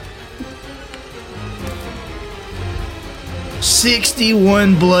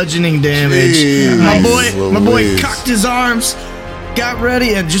 61 bludgeoning damage. Jeez My boy Louise. cocked his arms, got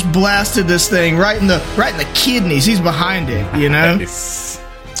ready, and just blasted this thing right in the kidneys. He's behind it, you know. Nice.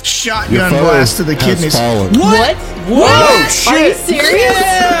 Shotgun Your foe blast to the has kidneys. fallen. What? Whoa, Are you serious?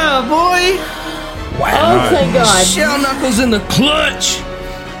 Yeah, boy. Oh, thank God. Shell knuckles in the clutch.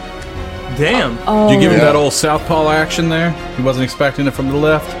 Damn. Oh, Did you give him Yeah. that old southpaw action there? He wasn't expecting it from the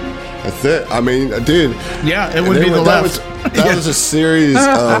left. That's it. I mean, dude. Yeah, it would be the left. That was a series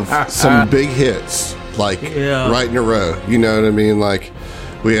of some big hits, like right in a row. You know what I mean? Like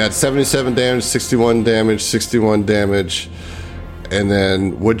we had 77 damage, 61 damage, 61 damage, and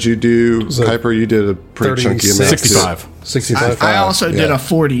then what'd you do, Hyper? You did a pretty chunky amount. 65. I also did a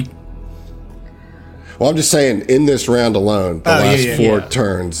 40. Well, I'm just saying, in this round alone, the last 4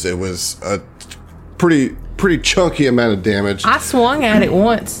 turns, it was a pretty chunky amount of damage. I swung at it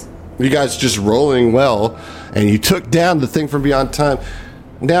once. You guys just rolling well, and you took down the thing from beyond time.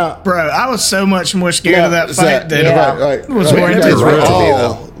 Now, bro, I was so much more scared of that fight than was more into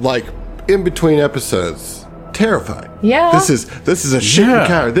all like in between episodes, terrified. Yeah, this is a shitting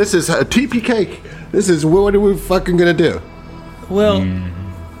coward. This is a TPK. This is what are we fucking gonna do? Well,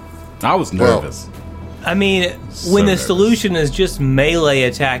 I was nervous. I mean, when the solution is just melee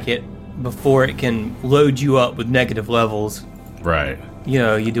attack it before it can load you up with negative levels, right? You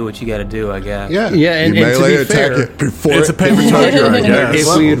know, you do what you got to do, I guess. Yeah, and melee to be attack fair, it before it's a paper charger, I guess.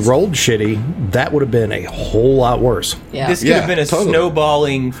 If we had rolled shitty, that would have been a whole lot worse. Yeah. This could have been a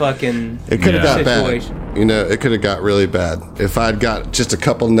snowballing fucking It could have got situation. bad. You know, it could have got really bad. If I'd got just a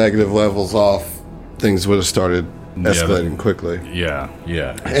couple negative levels off, things would have started escalating quickly. Yeah,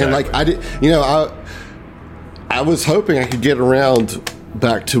 exactly. And like I did, you know, I was hoping I could get around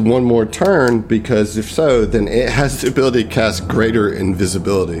back to one more turn, because if so, then it has the ability to cast greater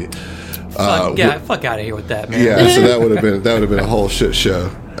invisibility. Fuck out of here with that, man. Yeah, so that would have been a whole shit show.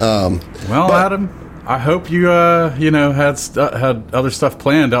 Well, Adam, I hope you had other stuff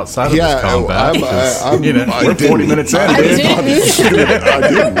planned outside of this combat. We're 40 minutes in. I didn't.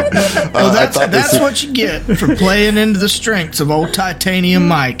 Well, that's what you get for playing into the strengths of old Titanium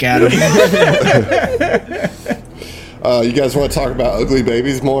Mike, Adam. You guys want to talk about ugly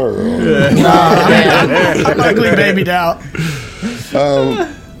babies more? I'm ugly babied out.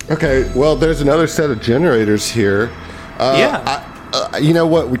 Okay, well, there's another set of generators here. You know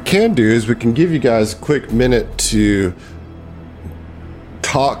what we can do is we can give you guys a quick minute to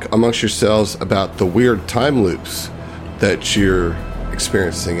talk amongst yourselves about the weird time loops that you're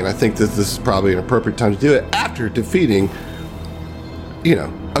experiencing, and I think that this is probably an appropriate time to do it after defeating,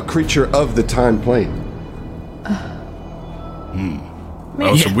 a creature of the time plane.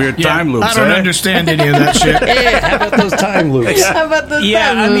 Some weird time loops. I don't understand any of that shit. How about those time loops? How about the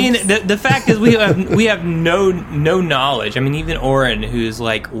time I mean, loops? the fact is we have no knowledge. I mean, even Oren, who's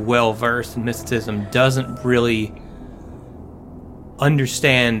like well versed in mysticism, doesn't really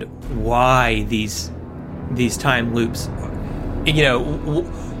understand why these time loops.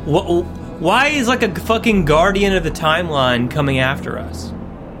 Why is like a fucking guardian of the timeline coming after us?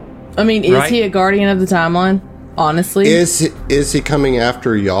 I mean, is he a guardian of the timeline? Honestly, is he coming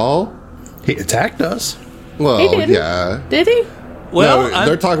after y'all? He attacked us. Well, he didn't. yeah. Did he? Well, no,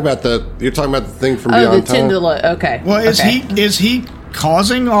 they're talking about you're talking about the thing from Oh, beyond the time. Okay. Well, is he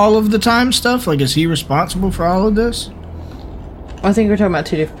causing all of the time stuff? Like, is he responsible for all of this? I think we're talking about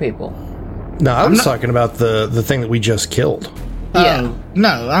two different people. No, I was talking about the thing that we just killed. Yeah.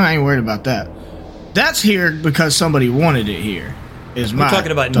 No, I ain't worried about that. That's here because somebody wanted it here. Is my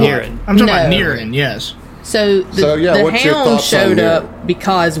talking about thought. Niren. I'm talking about No. Niren, yes. So what's your Hound thoughts on showed Niren? up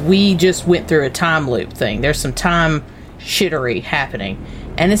because we just went through a time loop thing. There's some time shittery happening.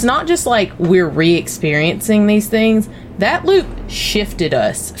 And it's not just like we're re-experiencing these things. That loop shifted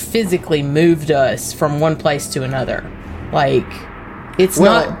us, physically moved us from one place to another. Like, it's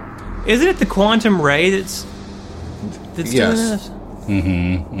not... Isn't it the quantum ray that's doing Yes.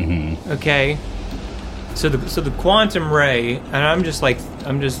 this? Okay. So the quantum ray, and I'm just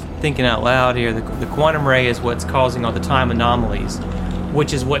thinking out loud here. The quantum ray is what's causing all the time anomalies,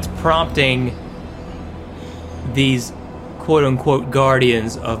 which is what's prompting these quote unquote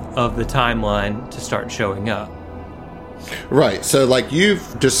guardians of the timeline to start showing up. Right. So, like,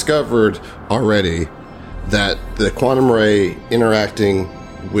 you've discovered already that the quantum ray interacting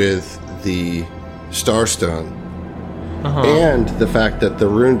with the Starstone, and the fact that the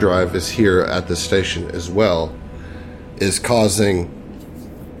rune drive is here at the station as well, is causing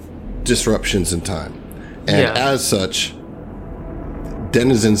disruptions in time. And as such,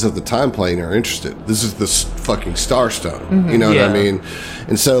 denizens of the time plane are interested. This is the fucking Starstone. You know what I mean?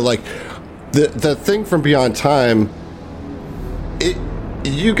 And so, like, the thing from beyond time,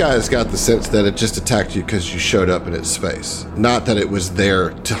 you guys got the sense that it just attacked you because you showed up in its space, not that it was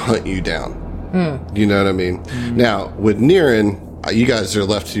there to hunt you down. You know what I mean? Now, with Niren, you guys are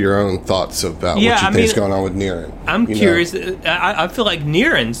left to your own thoughts about what you think is going on with Niren. I'm curious. I feel like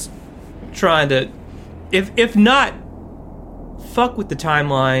Niren's trying to, if not fuck with the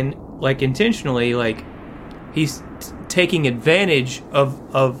timeline, like intentionally, like he's taking advantage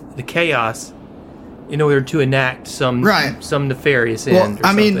of the chaos in order to enact some nefarious end. Well,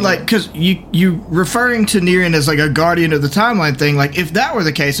 I mean, like, because you referring to Niran as like a guardian of the timeline thing. Like, if that were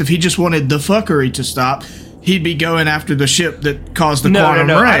the case, if he just wanted the fuckery to stop, he'd be going after the ship that caused the quantum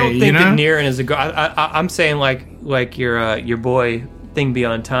ray. I don't think that Niran is I'm saying like your boy thing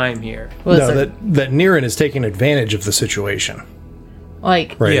beyond time here. Well, no, that Niran is taking advantage of the situation.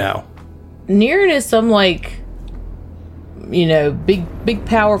 Like now. Niran is some like, you know, big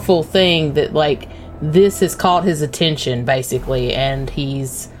powerful thing that like this has caught his attention basically, and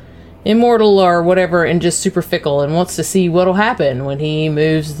he's immortal or whatever and just super fickle and wants to see what'll happen when he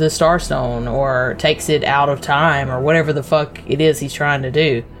moves the Starstone or takes it out of time or whatever the fuck it is he's trying to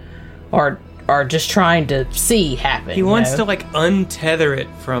do, or just trying to see happen. He wants to like untether it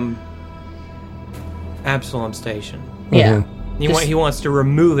from Absalom Station. Yeah. He wants to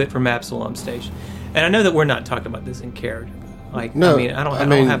remove it from Absalom Station. And I know that we're not talking about this in character. Like, no, I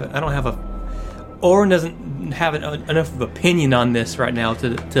don't have a Orin doesn't have enough of opinion on this right now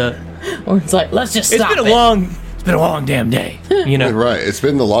to Orin's like, let's just stop It's been a long damn day, you know. Right. It's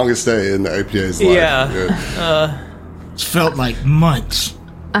been the longest day in the APA's life. Yeah. it's felt like months.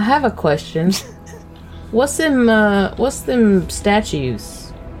 I have a question. What's them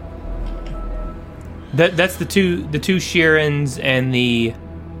statues? That's the two Shirins and the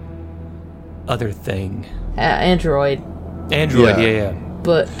other thing. Android. Yeah.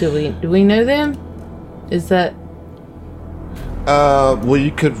 But do we know them? Is that? Well,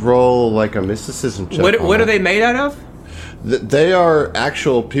 you could roll like a mysticism check. What are they made out of? They are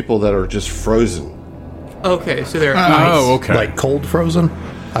actual people that are just frozen. Okay, so they're okay. Like cold frozen,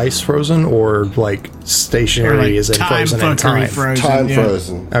 ice frozen, or like stationary Or like as in frozen in time. frozen. Time yeah.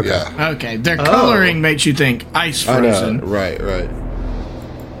 frozen. Okay. Yeah. Okay, their coloring makes you think ice I frozen. know. Right.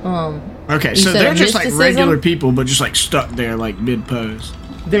 Okay, You so said they're just like mysticism? regular people, but just like stuck there, like mid pose.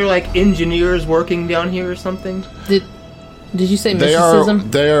 they're like engineers working down here or something. Did you say They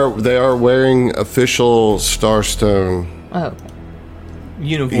mysticism? they are wearing official Starstone Oh,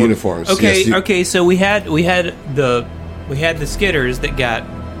 uniforms. Okay, Yes, okay. So we had the Skitters that got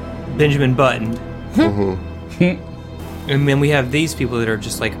Benjamin buttoned, and then we have these people that are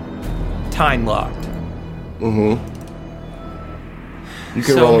just like time locked. You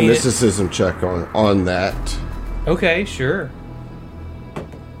can roll a mysticism check on that. Okay, sure.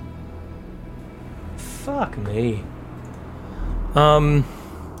 Fuck me. Anybody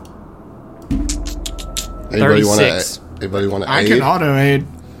want 36. to? Anybody want to? I can auto aid.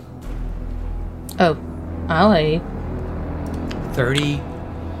 oh, I'll aid. 30.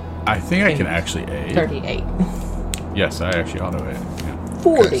 I think I can actually aid. 38. Yes, I actually auto aid. Yeah.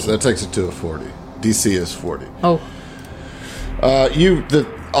 40. Okay, so that takes it to a 40. DC is 40. Oh,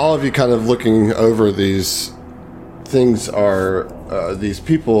 All of you kind of looking over these things are these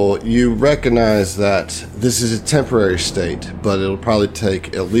people. You recognize that this is a temporary state, but it'll probably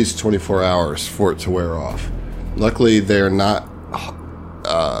take at least 24 hours for it to wear off. Luckily, they're not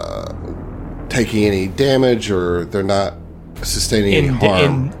taking any damage, or they're not sustaining any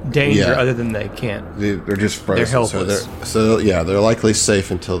harm. In danger, other than they can't. They're just frozen. They're helpless. They're likely safe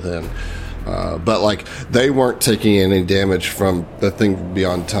until then. But like they weren't taking any damage from the thing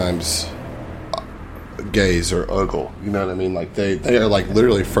beyond time's gaze or ogle. You know what I mean? Like they are like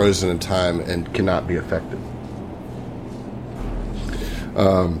literally frozen in time and cannot be affected.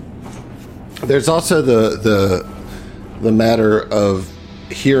 There's also the matter of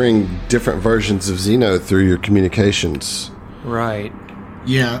hearing different versions of Xeno through your communications. Right.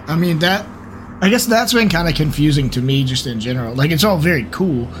 Yeah, I mean I guess that's been kind of confusing to me just in general. Like it's all very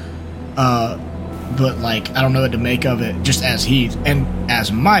cool, but like I don't know what to make of it. Just as Heath and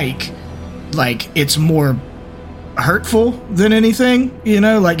as Mike, like it's more hurtful than anything. You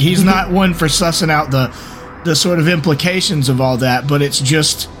know, like he's not one for sussing out the sort of implications of all that, but it's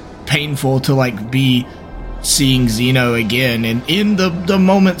just painful to like be seeing Xeno again, and in the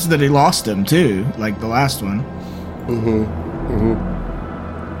moments that he lost him too, like the last one.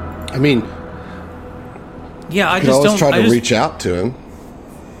 I mean, yeah, I you just can always don't try to reach out to him.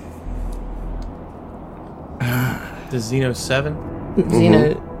 The Xeno 7.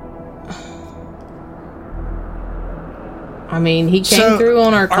 Xeno. I mean, he came through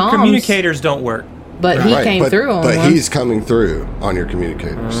on our comms. Our communicators don't work. But he came through on one. But he's coming through on your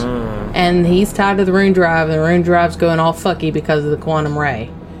communicators. And he's tied to the rune drive, and the rune drive's going all fucky because of the quantum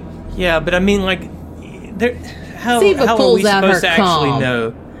ray. Yeah, but I mean, like, how Siva are pulls we out her supposed to actually comm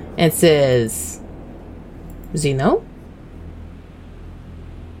know? and says, Xeno?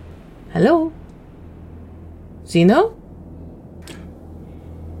 Hello? Xeno?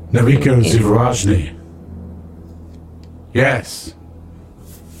 Naviko Zivarajni. Yes.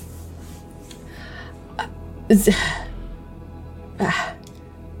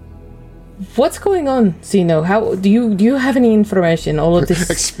 What's going on, Zeno? How do you have any information? All of this.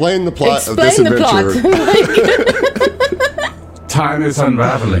 Explain the plot of this adventure. Time is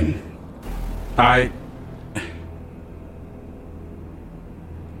unraveling.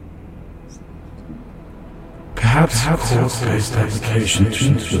 Perhaps course-based application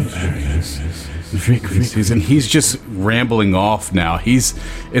to the various frequencies, and he's just rambling off now. It's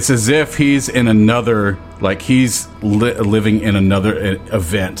as if he's in another, like he's living in another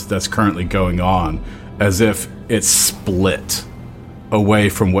event that's currently going on, as if it's split away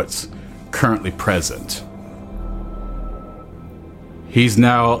from what's currently present. He's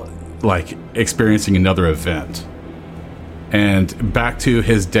now like experiencing another event, and back to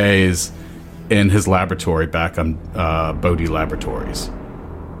his days in his laboratory back on Bodhi Laboratories.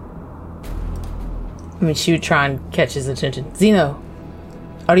 I mean, she would try and catch his attention. Zeno,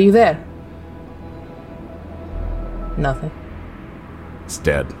 are you there? Nothing. It's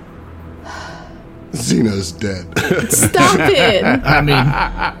dead. Xeno's dead. Stop it! I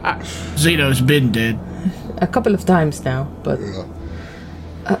mean, Zeno's been dead. A couple of times now, but...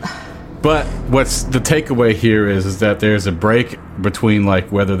 But what's the takeaway here is that there's a break between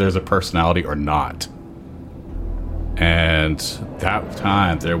like whether there's a personality or not. And that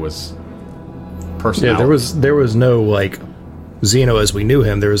time there was personality. Yeah, there was no like Zeno as we knew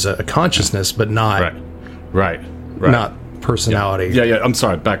him. There was a consciousness, but not right. not personality. Yeah. I'm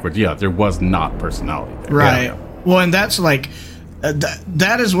sorry, backward. Yeah, there was not personality there. Right. Yeah. Well, and that's like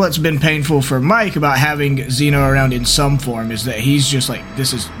that is what's been painful for Mike about having Zeno around in some form, is that he's just like,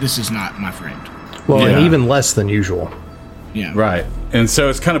 this is not my friend. Well, Yeah. and even less than usual. Yeah. Right. And so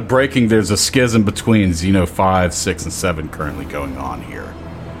it's kind of breaking. There's a schism between Xeno 5, 6, and 7 currently going on here.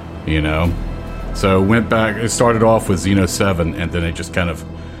 You know? So it went back. It started off with Xeno 7, and then it just kind of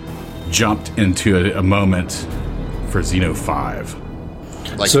jumped into a moment for Xeno 5.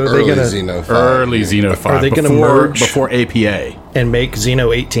 Like So are they early gonna- Xeno 5. Early Xeno 5. Are they gonna before- merge? Before APA. And make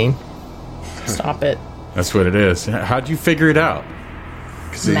Zeno 18. Stop it. That's what it is. How'd you figure it out?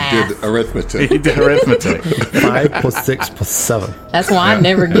 Because he Math. did arithmetic. He did arithmetic. 5 plus 6 plus 7. That's why I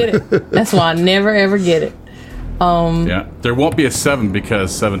never get it. That's why I never ever get it. Yeah. There won't be a 7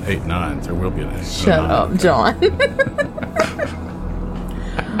 because 7, 8, 9. There will be an 8. Shut up, John.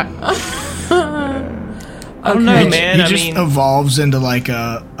 I don't know, Okay. man. He I just mean, evolves into like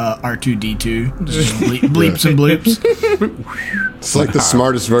a R2D2. Just bleeps and bloops. It's like the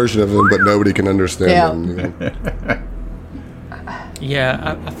smartest version of him, but nobody can understand Yeah. him. You know?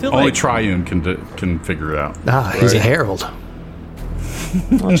 yeah, I feel Only like Triune can figure it out. He's a herald.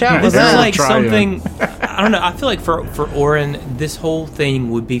 Watch out with this is that. like Triune. something. I don't know. I feel like for Oren, this whole thing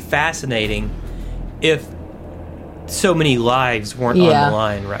would be fascinating if so many lives weren't on Yeah. the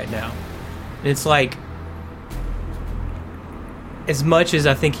line right now. It's like, as much as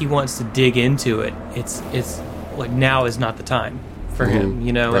I think he wants to dig into it, it's like now is not the time for him,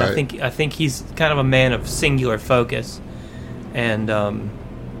 you know. And right. I think he's kind of a man of singular focus, and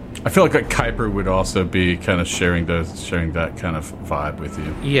I feel like Kuiper would also be kind of sharing that kind of vibe with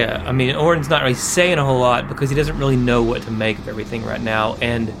you. yeah. I mean, Oren's not really saying a whole lot because he doesn't really know what to make of everything right now,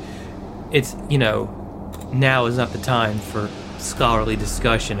 and it's, you know, now is not the time for scholarly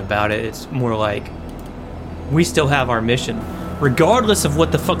discussion about it. It's more like we still have our mission. Regardless of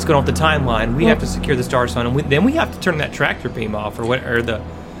what the fuck's going on with the timeline, we have to secure the Star Sun, and then we have to turn that tractor beam off, or the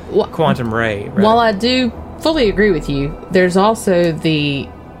quantum ray. Rather. While I do fully agree with you, there's also the,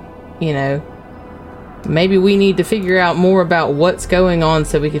 you know, maybe we need to figure out more about what's going on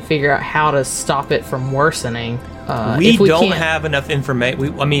so we can figure out how to stop it from worsening. we if don't can't- have enough information.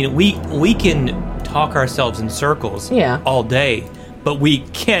 We can talk ourselves in circles all day, but we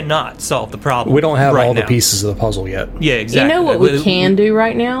cannot solve the problem. We don't have right all the now. pieces of the puzzle yet. Yeah, exactly. You know what we can do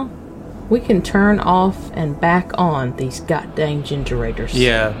right now? We can turn off and back on these goddamn genderators.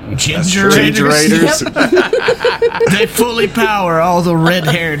 Yeah. Gingerators. They fully power all the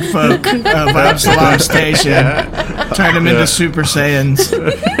red-haired folk of Absalom Station. Turn them into Super Saiyans.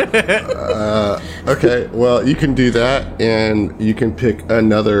 Okay, well, you can do that, and you can pick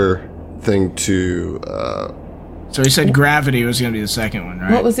another thing to... So he said gravity was going to be the second one,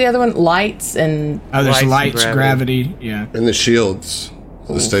 right? What was the other one? Lights and... Oh, there's Lights and lights, gravity. gravity. Yeah. and the shields.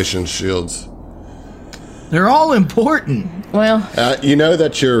 The station shields. They're all important. Well, You know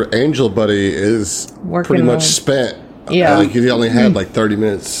that your angel buddy is Working pretty much on- spent. Yeah. Like, he only had like 30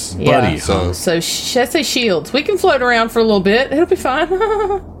 minutes. yeah. Buddy, So, So let's say shields. We can float around for a little bit. It'll be fine.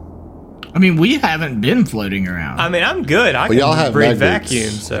 I mean, we haven't been floating around. I mean, I'm good. I Well, y'all can have breathe magnets.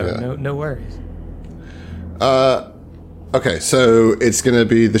 vacuum, so Yeah. no worries. Okay, so it's going to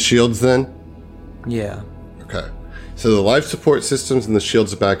be the shields then? Yeah. Okay. So the life support systems and the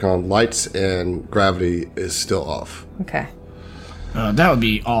shields are back on. Lights and gravity is still off. Okay. That would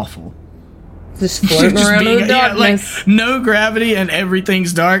be awful. Just floating around in the darkness. like no gravity and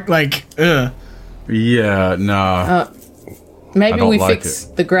everything's dark. Like, ugh. Yeah, nah. Maybe don't we like fix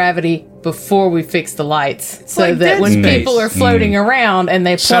the gravity before we fix the lights, so like that Dead when Space. people are floating around and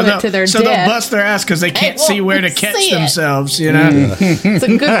they plummet to their they'll death, bust their ass because they can't won't see where to catch see it. themselves. You know, it's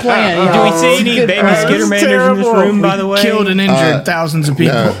a good plan. Do y'all. we see any Good baby plan. Skittermanders in this room, by the way? killed and injured thousands of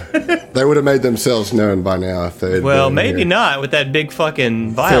people. No, they would have made themselves known by now if they had Well, been maybe here. not with that big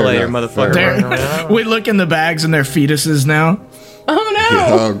fucking violator enough, motherfucker fair running around. We look in the bags and they're fetuses now. Oh no!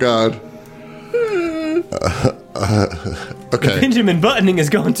 Oh, God. Okay. Benjamin buttoning has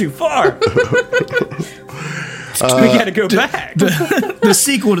gone too far. We gotta go back. The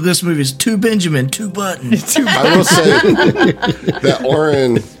sequel to this movie is Two Benjamin, Two Button. I will say that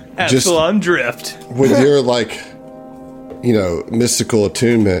Oren, just Epsilon drift. with your, like, you know, mystical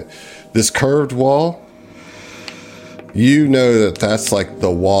attunement, this curved wall, you know that that's like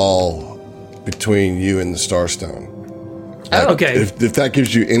the wall between you and the Starstone. Oh, Okay. If that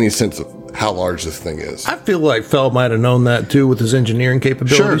gives you any sense of how large this thing is. I feel like Fell might have known that too with his engineering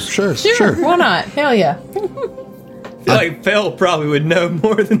capabilities. Sure. Why not? Hell yeah! I feel like Phil probably would know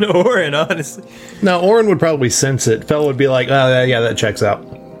more than Oren, honestly. Now, Oren would probably sense it. Fell would be like, oh, yeah, that checks out.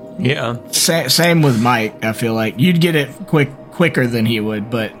 Yeah. Same with Mike. I feel like you'd get it quicker than he would,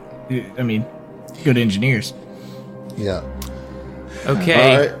 but I mean, good engineers. Yeah.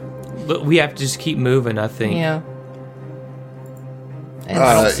 Okay. All right. But we have to just keep moving, I think. Yeah. And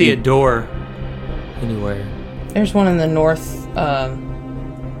I don't see a door anywhere. there's one in the north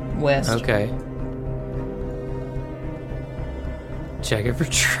west. Okay. Check it for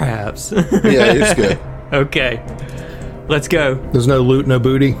traps. Yeah, it's good. Okay. Let's go. There's no loot, no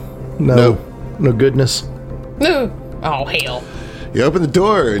booty, no goodness. No. Oh hell! You open the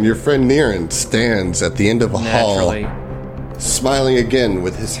door, and your friend Niren stands at the end of a Naturally. hall, smiling again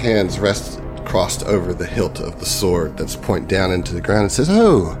with his hands crossed over the hilt of the sword that's point down into the ground, and says,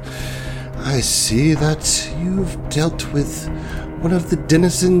 "Oh, I see that you've dealt with one of the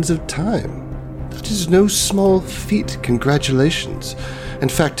denizens of time. That is no small feat. Congratulations. In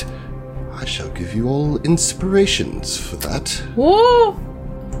fact, I shall give you all inspirations for that." Whoa!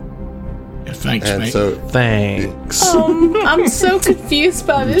 Yeah, thanks, And mate. so, Thanks. I'm so confused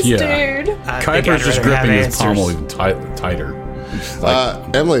by this Yeah. dude. I think Kuiper's I'd just rather have gripping his answers. pommel even tighter. He's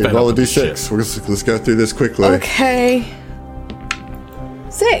like, Emily, fed roll a up with d6. shit. Let's go through this quickly. Okay.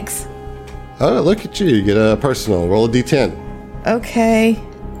 6. Oh, look at you. You get a personal. Roll a d10. Okay.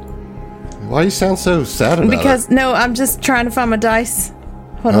 Why you sound so sad about Because no, I'm just trying to find my dice.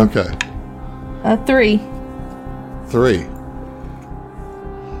 Hold on. it? Okay. 3. 3.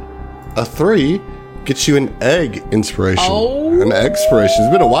 A 3 gets you an egg inspiration. Oh. An egg inspiration.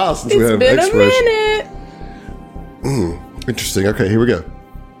 It's been a while since we had It's an been egg a inspiration. minute. Interesting. Okay, here we go.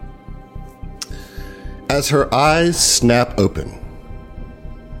 As her eyes snap open,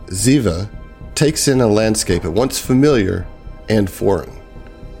 Ziva takes in a landscape at once familiar and foreign.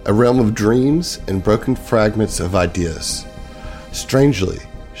 A realm of dreams and broken fragments of ideas. Strangely,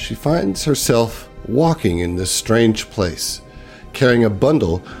 she finds herself walking in this strange place, carrying a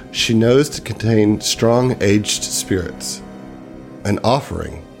bundle she knows to contain strong aged spirits, an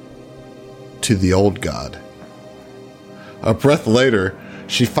offering to the old god. A breath later,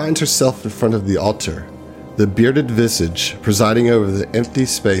 she finds herself in front of the altar, the bearded visage presiding over the empty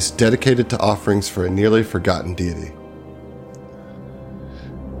space dedicated to offerings for a nearly forgotten deity.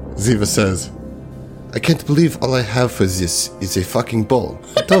 Ziva says, "I can't believe all I have for this is a fucking bowl.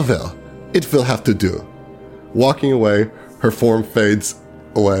 But oh well, it will have to do." Walking away, her form fades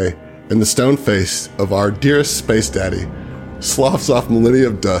away, and the stone face of our dearest space daddy sloughs off millennia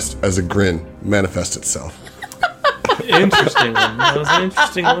of dust as a grin manifests itself. Interesting one. That was an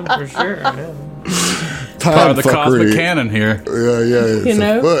interesting one for sure. Yeah. Part Time of the cosmic fuckery. canon here. Yeah, it's You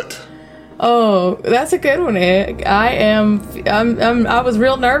know? a foot. Oh, that's a good one, Ed. I was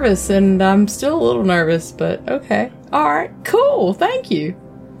real nervous, and I'm still a little nervous, but okay. All right, cool. Thank you.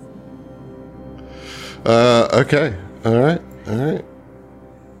 Okay. All right.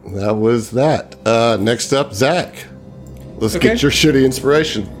 That was that. Next up, Zach. Let's get your shitty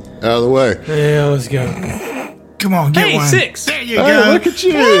inspiration out of the way. Yeah, let's go. Come on, get Hey, one. 6. There you Hey, go. look at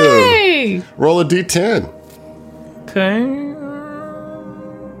you. Hey! Roll a d10. Okay.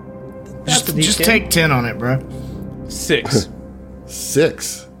 Just take 10 on it, bro. 6.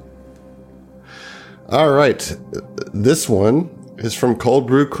 6. All right. This one is from Cold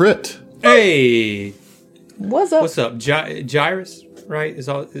Brew Crit. Hey. What's up? What's up, Gyrus? Right?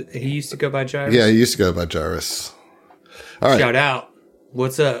 He used to go by Gyrus. Yeah, he used to go by Gyrus. All right. Shout out.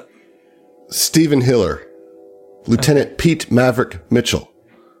 What's up? Stephen Hiller, Lieutenant Pete Maverick Mitchell,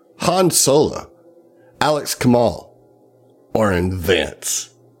 Han Solo, Alex Kamal, Oren Vance.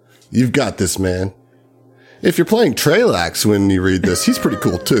 You've got this, man. If you're playing Treylax when you read this, he's pretty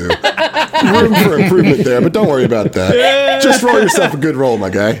cool too. Room for improvement there, but don't worry about that. Yeah. Just roll yourself a good roll,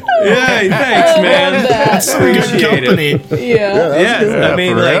 my guy. Yeah, thanks, man. That's some good Appreciate company. it. Yeah. Yeah, I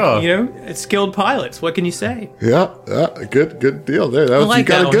mean, for like, real. you know, it's skilled pilots. What can you say? Yeah, good deal there. That was, I like you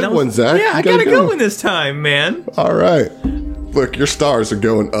got that a good one, Zach. Yeah, You I got a good one this time, man. All right. Look, your stars are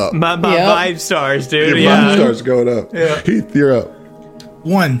going up. My Yep. 5 stars, dude. Your Yeah. stars are going up. Yeah. Heath, you're up.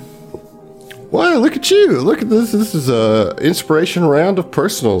 1. Wow, look at you. Look at this. This is a inspiration round of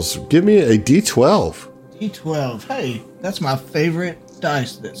personals. Give me a D12. D12. Hey, that's my favorite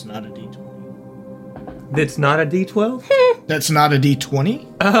dice that's not a D20. That's not a D12? That's not a D20?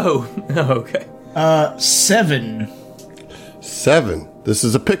 Oh, okay. 7. 7. This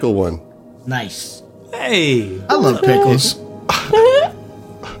is a pickle one. Nice. Hey. I love pickles.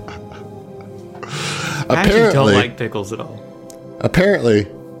 I actually don't Apparently, like pickles at all. apparently,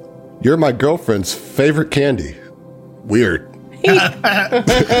 you're my girlfriend's favorite candy. Weird.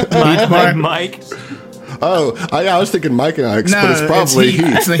 Mike. Oh, I was thinking Mike and Ike's, but it's probably Heath.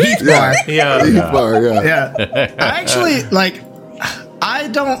 Heath. It's the Heath bar. Yeah. Heath bar, yeah. Yeah. I actually, I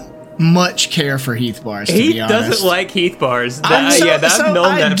don't much care for Heath bars, to Heath be honest. doesn't like Heath bars. I've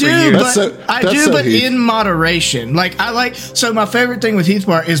known that for years. That's so- but Heath. in moderation. So my favorite thing with Heath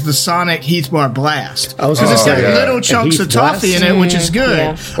bar is the Sonic Heath bar blast. I was Because gonna it's got say, little a chunks Heath of toffee in Blast? it, which is good.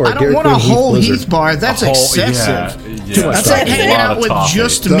 Yeah. Or I a don't Dairy want a Queen Heath whole Blizzard. Heath bar. That's excessive. Too much That's like toffee. hanging A lot out of with toffee.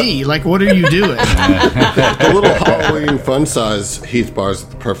 just me. Like, what are you doing? The little Halloween fun size Heath bars are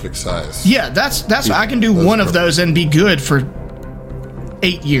the perfect size. Yeah, that's I can do one of those and be good for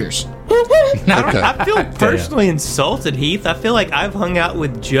 8 years. Okay. I feel personally insulted, Heath. I feel like I've hung out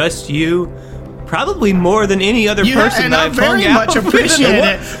with just you probably more than any other person and that I I've very hung out much with. appreciate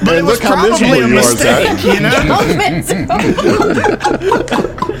it, but it And was look how probably miserable a you are, Zach. mistake, you know?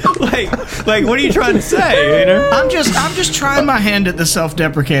 like, what are you trying to say? You know? I'm just trying my hand at the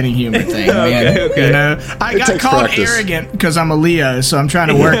self-deprecating humor thing, man. Okay. You know, I got takes called practice. arrogant because I'm a Leo, so I'm trying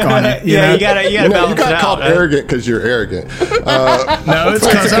to work on it. You Yeah, know? you gotta You balance got it out. called right? arrogant because you're arrogant. No, it's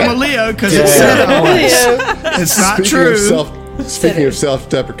because I'm a Leo because it said I was. It's not true. Speaking of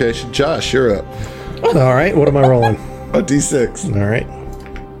self-deprecation, Josh, you're up. All right, what am I rolling? A D6. All right.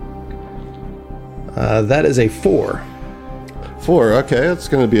 That is a 4. 4. Okay, that's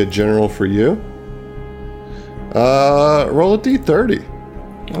going to be a general for you. Roll a D30.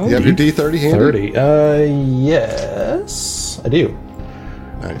 You have your D30 handy? 30. Yes, I do.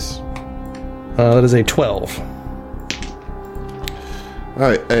 Nice. That is a 12. All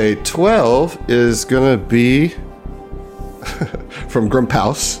right, a 12 is going to be from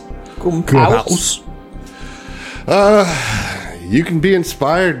Grumphouse. House. You can be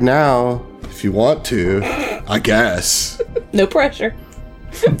inspired now if you want to, I guess. No pressure.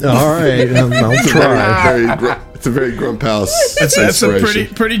 All right, I'll try. It's a very Grumphouse That's a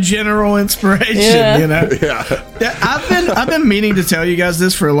inspiration. pretty general inspiration, Yeah. you know. Yeah. Yeah, I've been meaning to tell you guys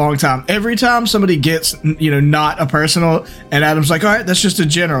this for a long time. Every time somebody gets, not a personal, and Adam's like, all right, that's just a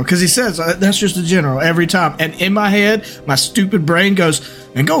general. Because he says, that's just a general every time. And in my head, my stupid brain goes,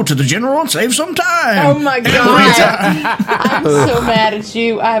 and go to the general and save some time. Oh my god. I'm so mad at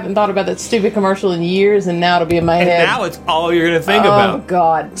you. I haven't thought about that stupid commercial in years, and now it'll be in my head. Now it's all you're gonna think oh about.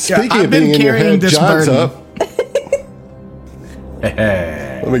 god. Speaking I've of been being in your carrying head, this John's burden. up.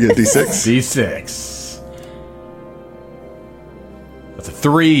 Let me get a D6. D6. That's a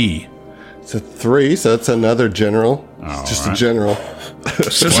 3. It's a 3, so that's another general. It's just a general.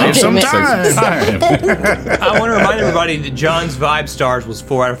 So save some time. I want to remind everybody that John's Vibe Stars was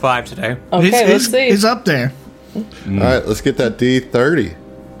 4 out of 5 today. Okay, let's see. It's up there. All right, let's get that D30.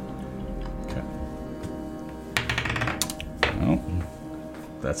 Oh,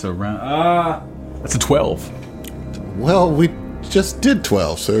 that's a round. That's a 12. Well, we just did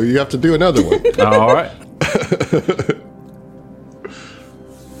 12, so you have to do another one. All right.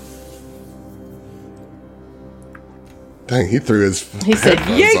 Dang, he threw his He said,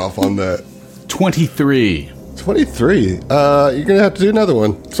 headphones "Yeet." off on that. 23. 23. You're gonna have to do another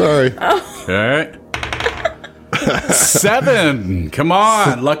one. Sorry. Okay. 7. Come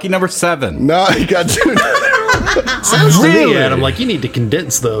on. Lucky number 7. No, you got to do another. Sounds to me, Adam, like you need to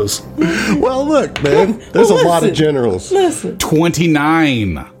condense those. Well, look, man. There's a lot of generals. Listen.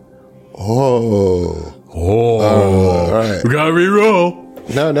 29. Oh. Oh. All right. We gotta reroll.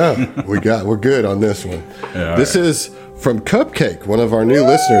 No. We're good on this one. Yeah, this is from Cupcake, one of our new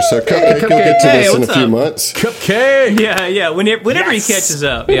listeners. So Cupcake, you'll get to this in a few months. Cupcake! Yeah. Whenever he catches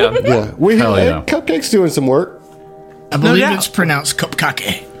up. Yeah. Yeah, Cupcake's doing some work. I believe doubt. it's pronounced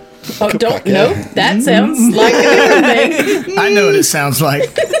cupcake. Oh, don't know. That sounds like a different thing. I know what it sounds like.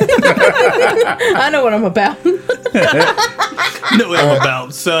 I know what I'm about. Know what I'm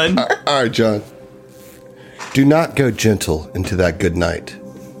about, son. All right, John. Do not go gentle into that good night.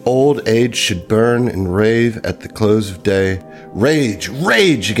 Old age should burn and rave at the close of day.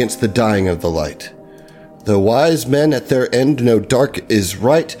 Rage against the dying of the light. Though wise men at their end know dark is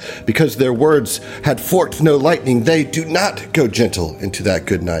right, because their words had forked no lightning, they do not go gentle into that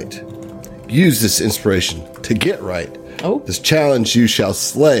good night. Use this inspiration to get right. Oh. This challenge you shall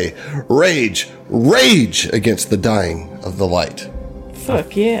slay. Rage against the dying of the light.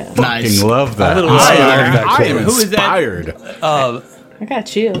 Fuck yeah. Nice. Fucking love that. little I inspired. am Who is that? inspired. I got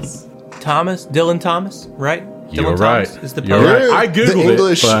chills. Dylan Thomas, right? You're Dylan right. Thomas is the You're poet. right. I googled the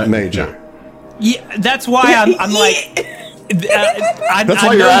English it, but major. Yeah, that's why I'm like. That's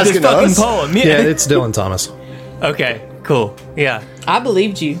why you're know asking this fucking us? poem. Yeah, it's Dylan Thomas. Okay. Cool. Yeah. I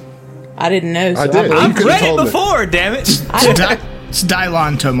believed you. I didn't know. So I did. believed You I've could've read told it me. before. Damn it. It's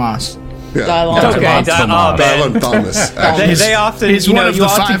Dylon Tomas. Yeah. Dylon. Okay. Thomas. Man. Dylan Thomas. They often. He's you one know, of you the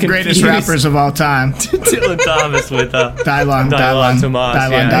often 5 greatest confuse rappers of all time. Dylan Thomas with Dylon Tomas.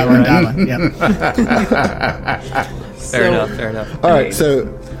 Dylon. Yep. Fair enough. All right, so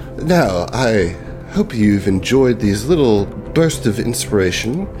now I hope you've enjoyed these little bursts of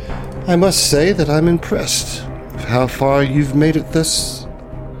inspiration. I must say that I'm impressed with how far you've made it thus.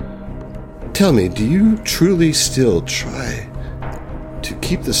 Tell me, do you truly still try to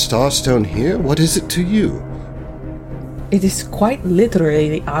keep the Starstone here? What is it to you? It is quite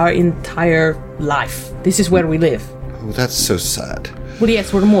literally our entire life. This is where we live. Oh, that's so sad. Well,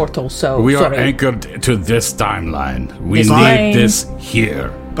 yes, we're mortal, so we are sorry. anchored to this timeline. We This need line. this here.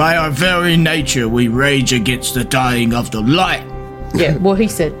 By our very nature, we rage against the dying of the light. Yeah, what he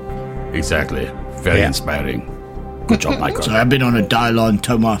said. Exactly. Very inspiring. Good job, Michael. So I've been on a Dylon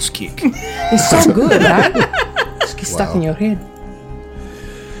Tomas kick. It's so good, right? Just get stuck in your head.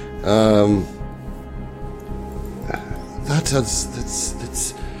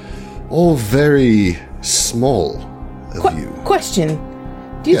 That's all very small of you. Question.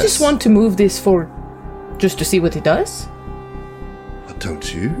 Do you Yes. just want to move this for just to see what it does?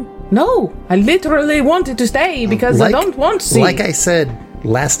 Don't you? No, I literally wanted to stay because I don't want to see. Like I said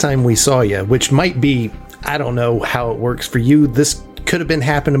last time we saw you, which might be, I don't know how it works for you. This could have been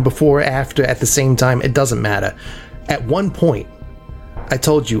happening before, after, at the same time. It doesn't matter. At one point, I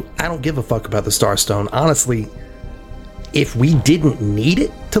told you, I don't give a fuck about the Starstone. Honestly, if we didn't need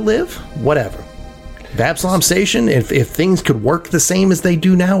it to live, whatever. Absalom Station, if things could work the same as they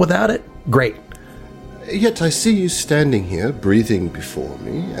do now without it, great. Yet I see you standing here, breathing before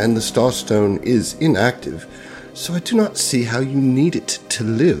me, and the Starstone is inactive, so I do not see how you need it to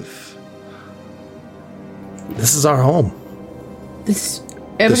live. This is our home. this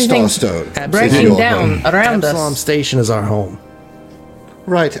The everything's Starstone. breaking Your down home. around Absalom us. Station is our home.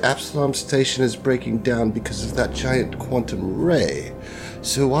 Right, Absalom Station is breaking down because of that giant quantum ray.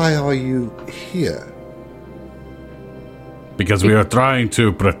 So why are you here? Because we are trying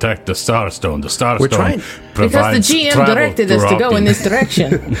to protect the Starstone. The Starstone We're trying- Because provides the GM travel directed us to go throughout in the- this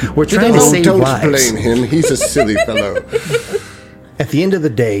direction. We're trying to don't- save Don't lives. blame him, he's a silly fellow. At the end of the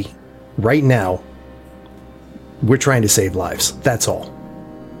day, right now, we're trying to save lives. That's all.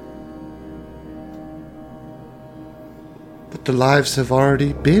 But the lives have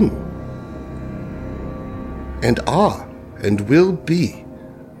already been. And are. And will be.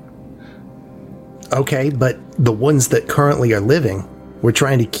 Okay, but the ones that currently are living, we're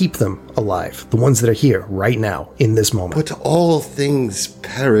trying to keep them alive. The ones that are here right now, in this moment. But all things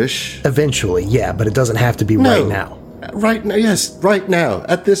perish. Eventually, yeah, but it doesn't have to be No. right now. Right now, yes, right now.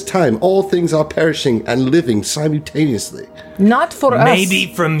 At this time, all things are perishing and living simultaneously. Not for us.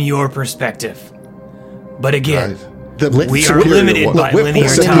 Maybe from your perspective, but again, Right? The we are superior limited one. by we're linear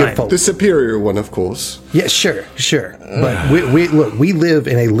linear time. folk. The superior one, of course. Yeah, sure. But we live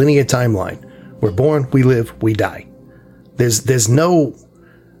in a linear timeline. We're born, we live, we die. There's no,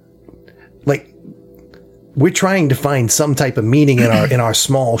 like, we're trying to find some type of meaning in our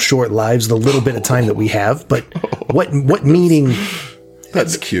small, short lives, the little bit of time that we have. But what meaning?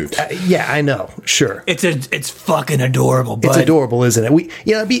 That's cute. Yeah, I know. Sure, It's fucking adorable, it's but adorable, isn't it?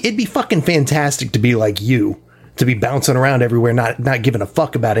 It'd be fucking fantastic to be like you, to be bouncing around everywhere, not giving a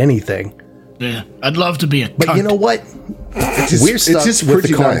fuck about anything. Yeah, I'd love to be a But you know what? We're stuck with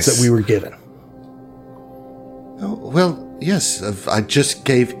the cards that we were given. Oh, well, Yes, I just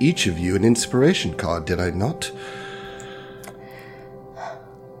gave each of you an inspiration card, did I not?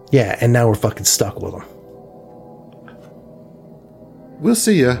 Yeah, and now we're fucking stuck with them. We'll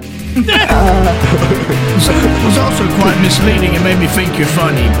see ya. It was also quite misleading. It made me think you're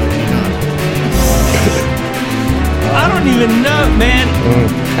funny. I don't even know, man.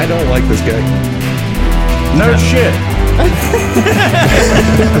 I don't like this guy. No shit.